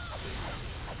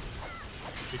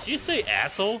 Did she say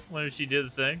asshole when she did the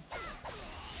thing?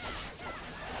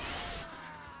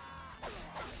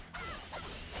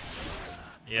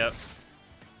 Yep.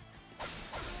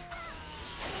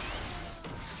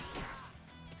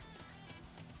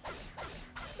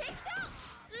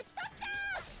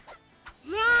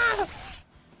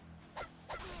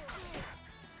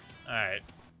 Alright.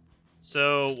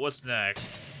 So, what's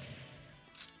next?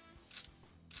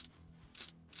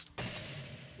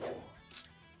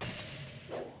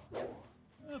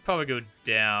 I'll probably go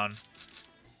down.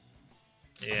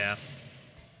 Yeah.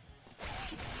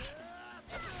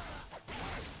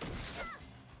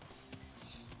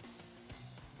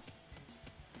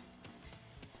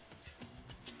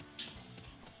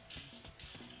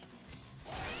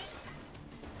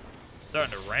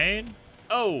 Starting to rain?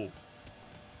 Oh!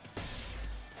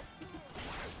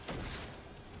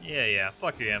 Yeah,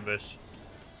 fuck your ambush.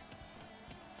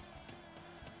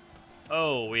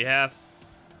 Oh, we have...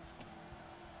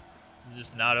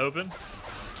 Just not open?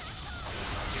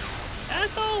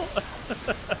 Asshole!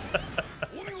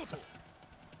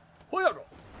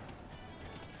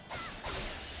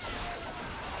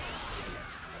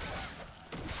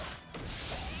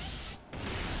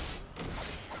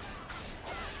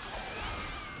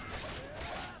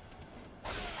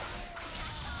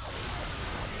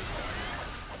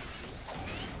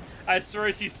 I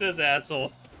swear she says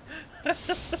asshole.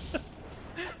 It's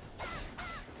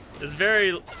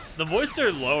very... The voices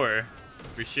are lower,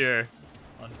 for sure,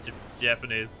 on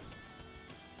Japanese.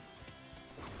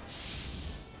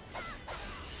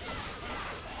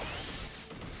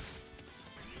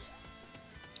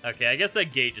 Okay, I guess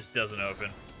that gate just doesn't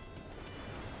open.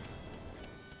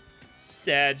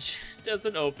 Sag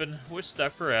doesn't open. We're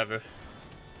stuck forever.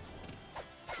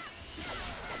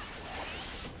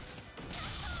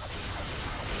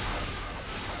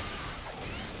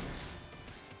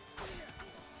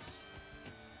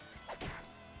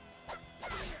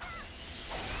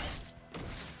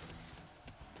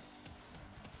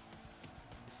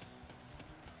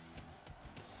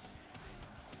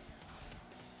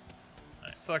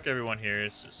 Fuck everyone here.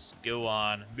 Let's just go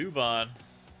on. Move on.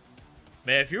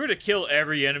 Man, if you were to kill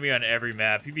every enemy on every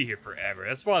map, you'd be here forever.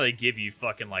 That's why they give you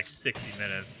fucking like 60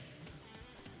 minutes.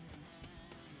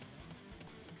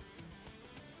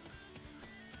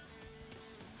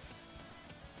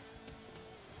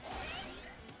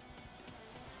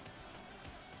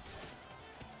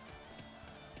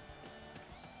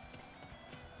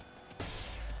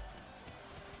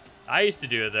 I used to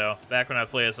do it though, back when I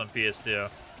played this on PS2.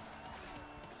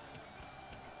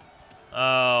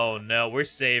 Oh no, we're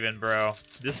saving, bro.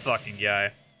 This fucking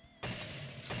guy.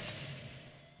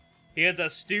 He has a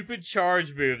stupid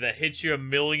charge move that hits you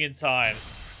 1,000,000 times.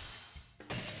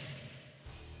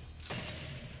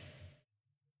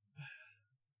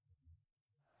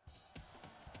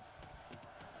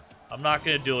 I'm not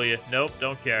gonna duel you. Nope,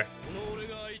 don't care.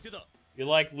 You're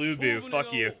like Lubu,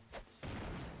 fuck you.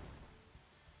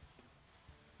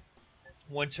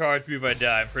 One charge move I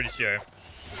die, I'm pretty sure.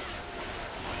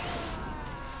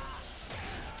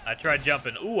 I tried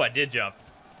jumping. Ooh, I did jump.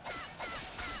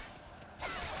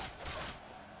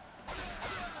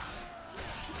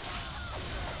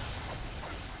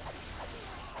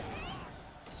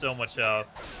 So much health.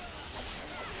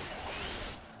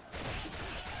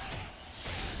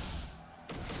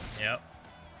 Yep.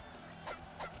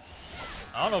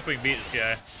 I don't know if we can beat this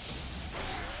guy.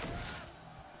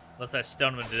 Unless I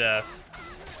stun him to death.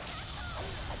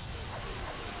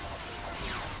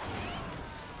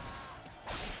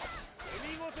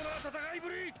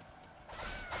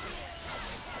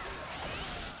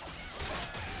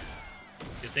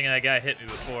 Good thing that guy hit me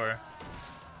before.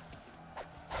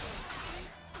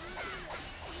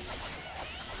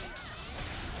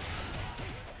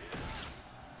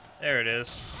 There it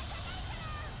is.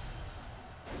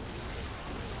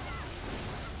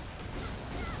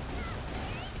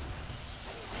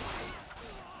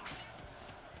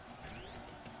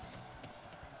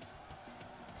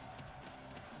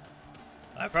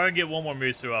 I'll probably get one more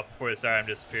Musu up before this item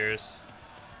disappears.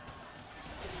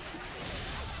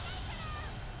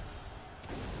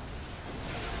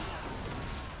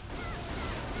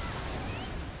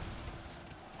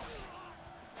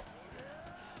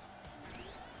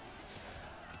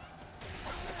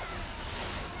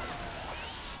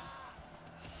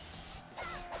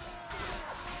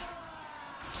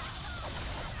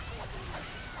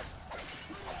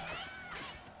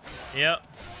 Yep.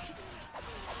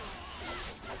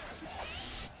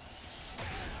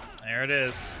 There it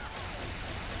is.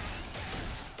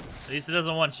 At least it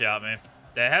doesn't one-shot me.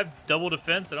 They have double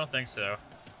defense? I don't think so.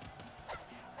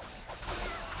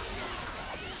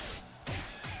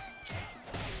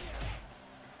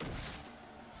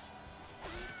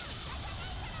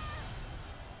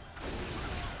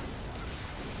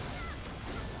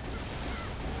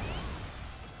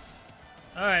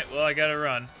 Alright, well, I gotta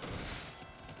run.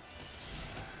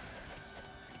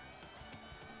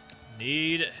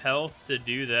 Need health to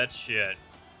do that shit.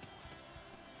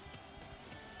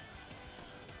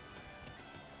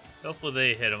 Hopefully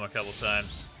they hit him a couple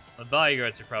times. The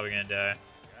bodyguards are probably gonna die.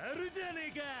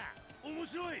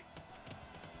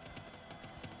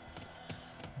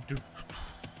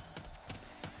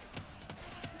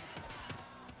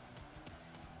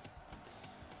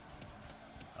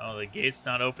 Oh, the gate's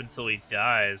not open till he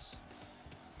dies.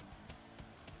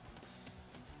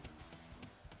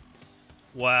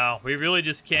 Wow, we really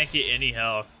just can't get any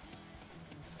health.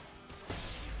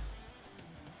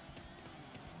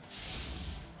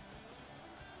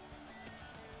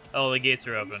 Oh, the gates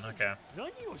are open. Okay.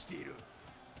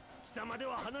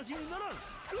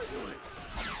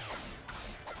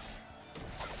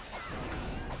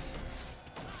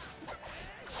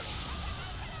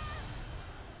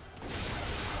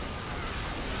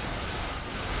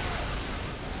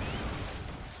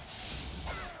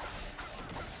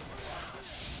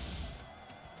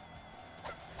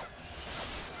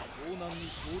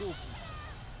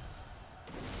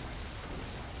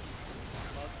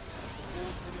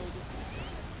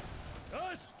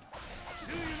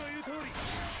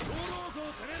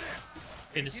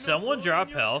 Can someone drop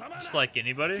health, just like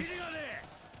anybody?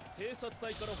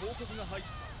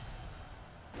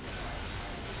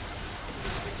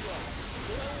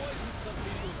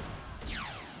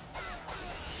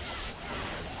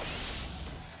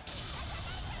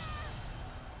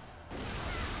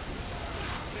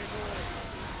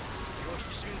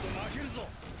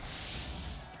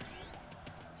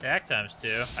 Attack times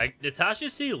 2. Did Tasha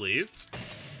see leave?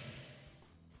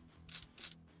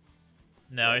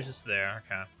 No, he's just there.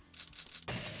 Okay.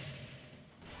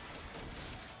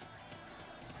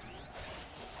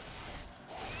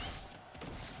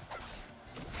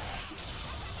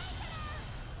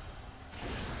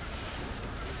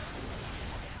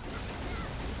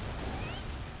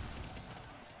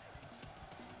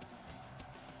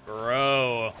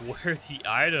 Bro, where are the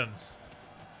items?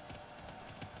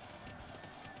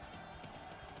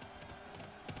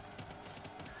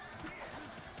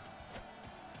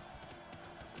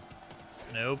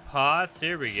 No pots?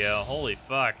 Here we go. Holy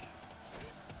fuck.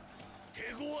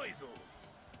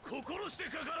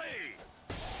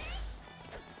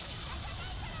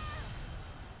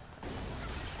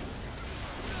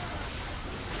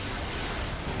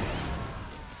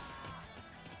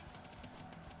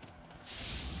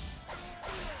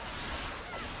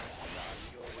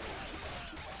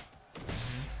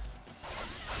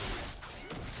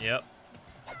 Yep.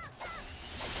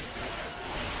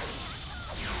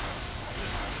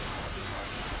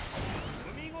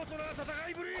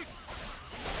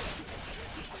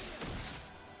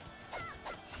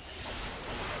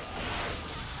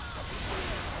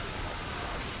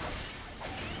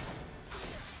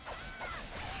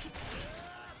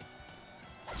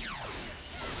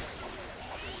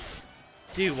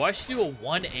 Dude, why should you do a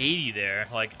 180 there?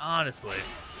 Like, honestly.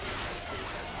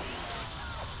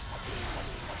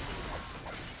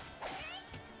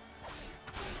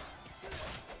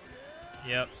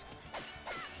 Yep.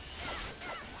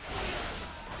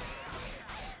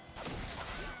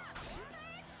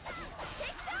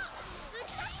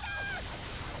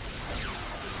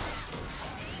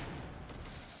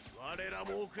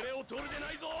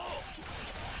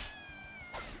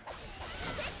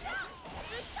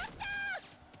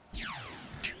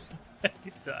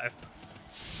 Time.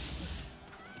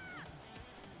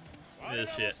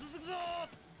 This shit.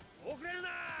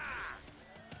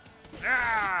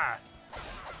 Ah!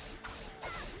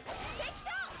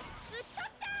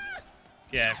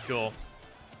 Yeah, cool.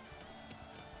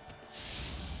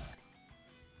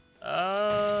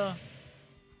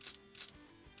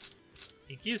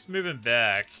 He keeps moving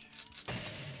back.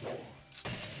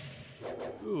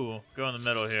 Ooh, go in the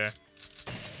middle here.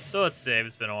 So let's save,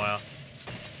 it's been a while.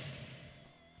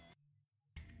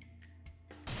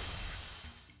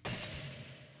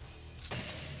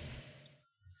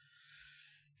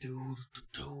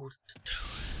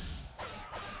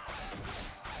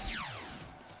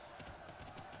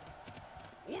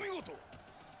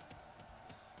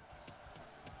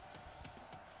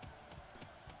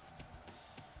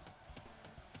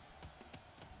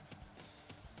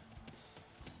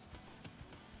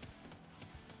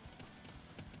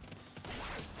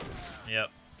 Yep.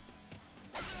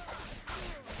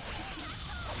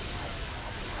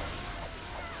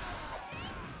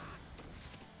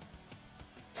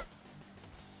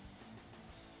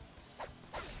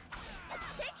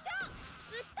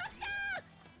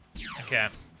 Okay.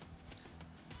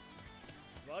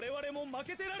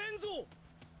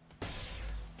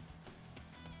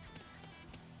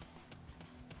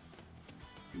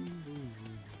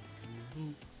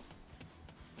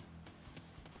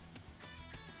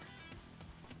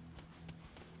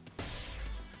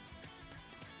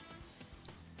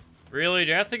 Really?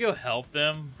 Do I have to go help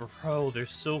them? Bro, they're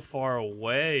so far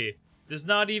away. There's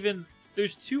not even...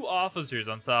 There's 2 officers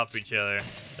on top of each other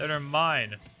that are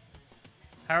mine.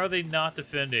 How are they not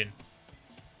defending?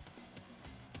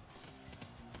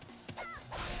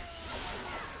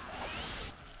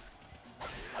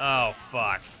 Oh,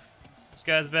 fuck. This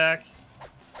guy's back.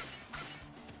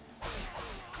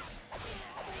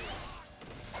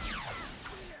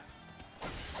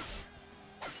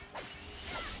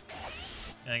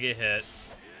 Gonna get hit.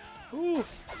 Woo!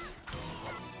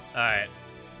 Alright.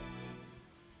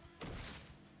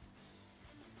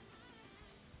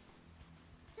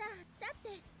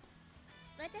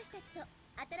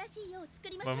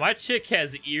 Well, my chick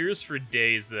has ears for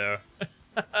days, though.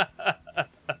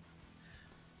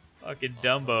 Fucking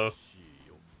Dumbo.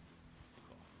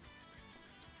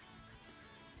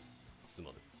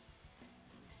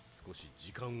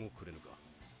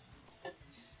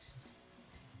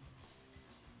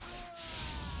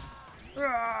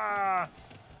 Ah!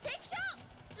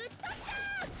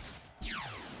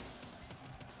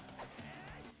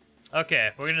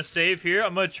 Okay, we're gonna save here.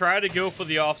 I'm gonna try to go for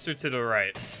the officer to the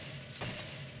right.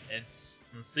 And let's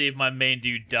see if my main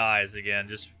dude dies again,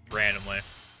 just randomly.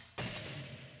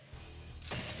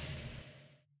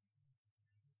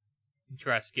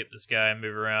 Try to skip this guy and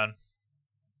move around.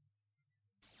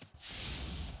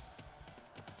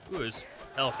 Ooh, there's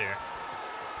health here.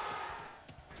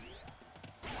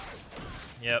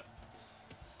 Yep.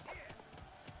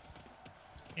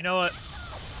 You know what?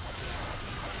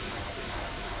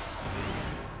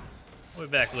 We'll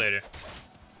be back later.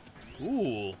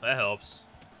 Ooh, that helps.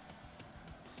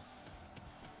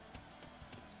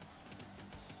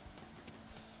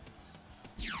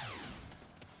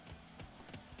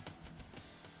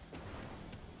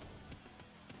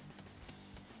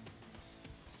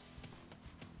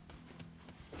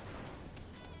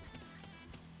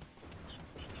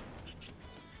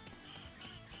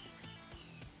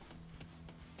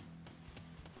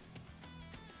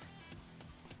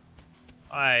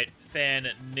 Alright, Fan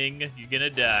Ning, you're gonna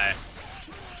die.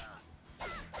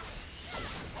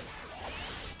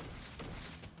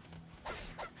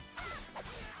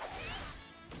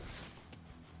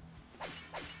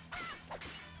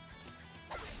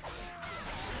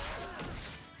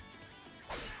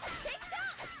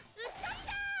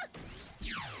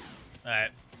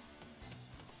 Alright.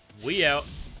 We out.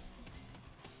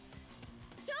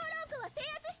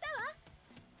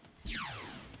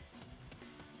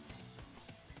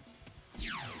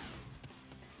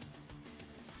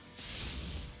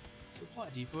 Supply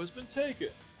depot has been taken.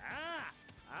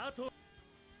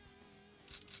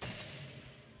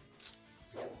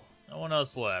 No one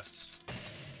else left.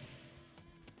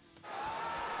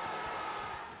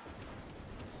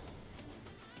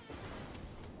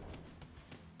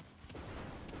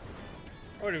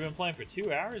 Already been playing for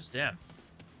 2 hours? Damn.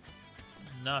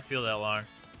 Did not feel that long.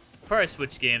 Probably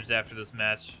switch games after this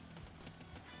match.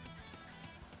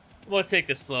 We'll take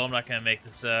this slow. I'm not gonna make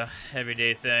this a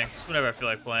everyday thing. Just whenever I feel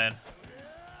like playing.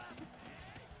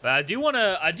 But I do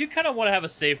kind of wanna have a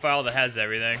save file that has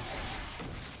everything.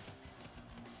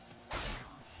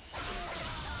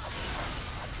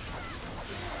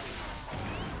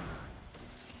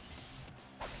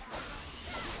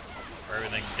 For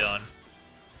everything done.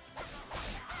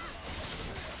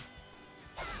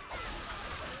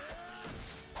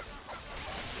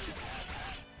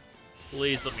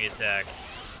 Please let me attack.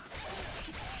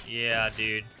 Yeah,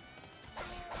 dude.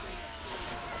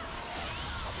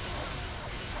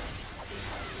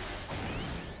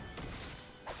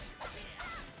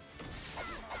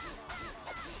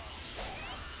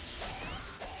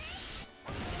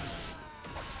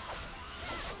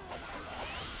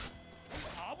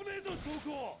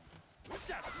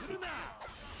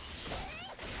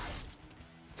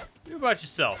 You about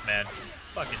yourself, man.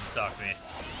 Fucking talk to me.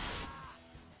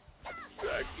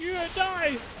 You're gonna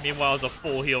die! Meanwhile, there's a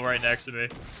full heal right next to me.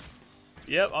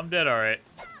 Yep, I'm dead, alright.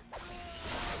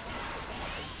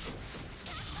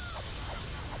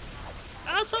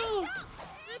 Asshole!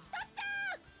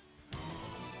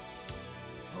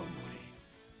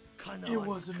 It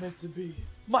wasn't meant to be.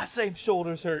 My same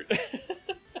shoulders hurt.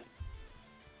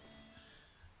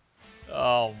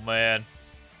 Oh, man.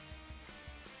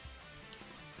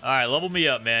 Alright, level me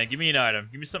up, man. Give me an item.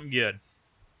 Give me something good.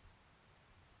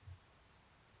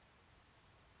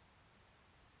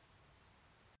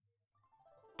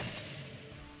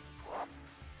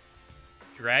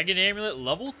 Dragon Amulet,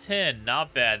 level 10.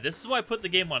 Not bad. This is why I put the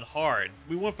game on hard.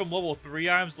 We went from level 3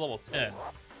 items to level 10.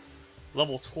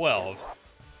 Level 12.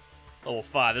 Level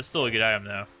 5. That's still a good item,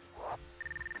 though.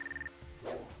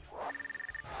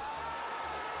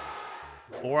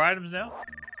 4 items now?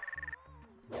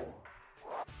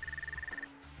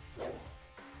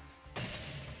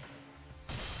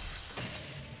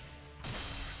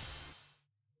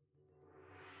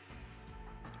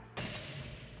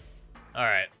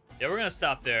 Alright. Yeah, we're gonna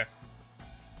stop there.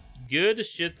 Good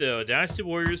shit, though. Dynasty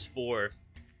Warriors 4.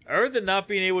 Other than not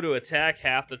being able to attack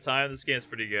half the time, this game's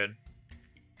pretty good.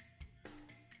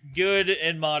 Good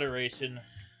in moderation.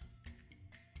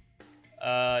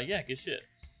 Yeah, good shit.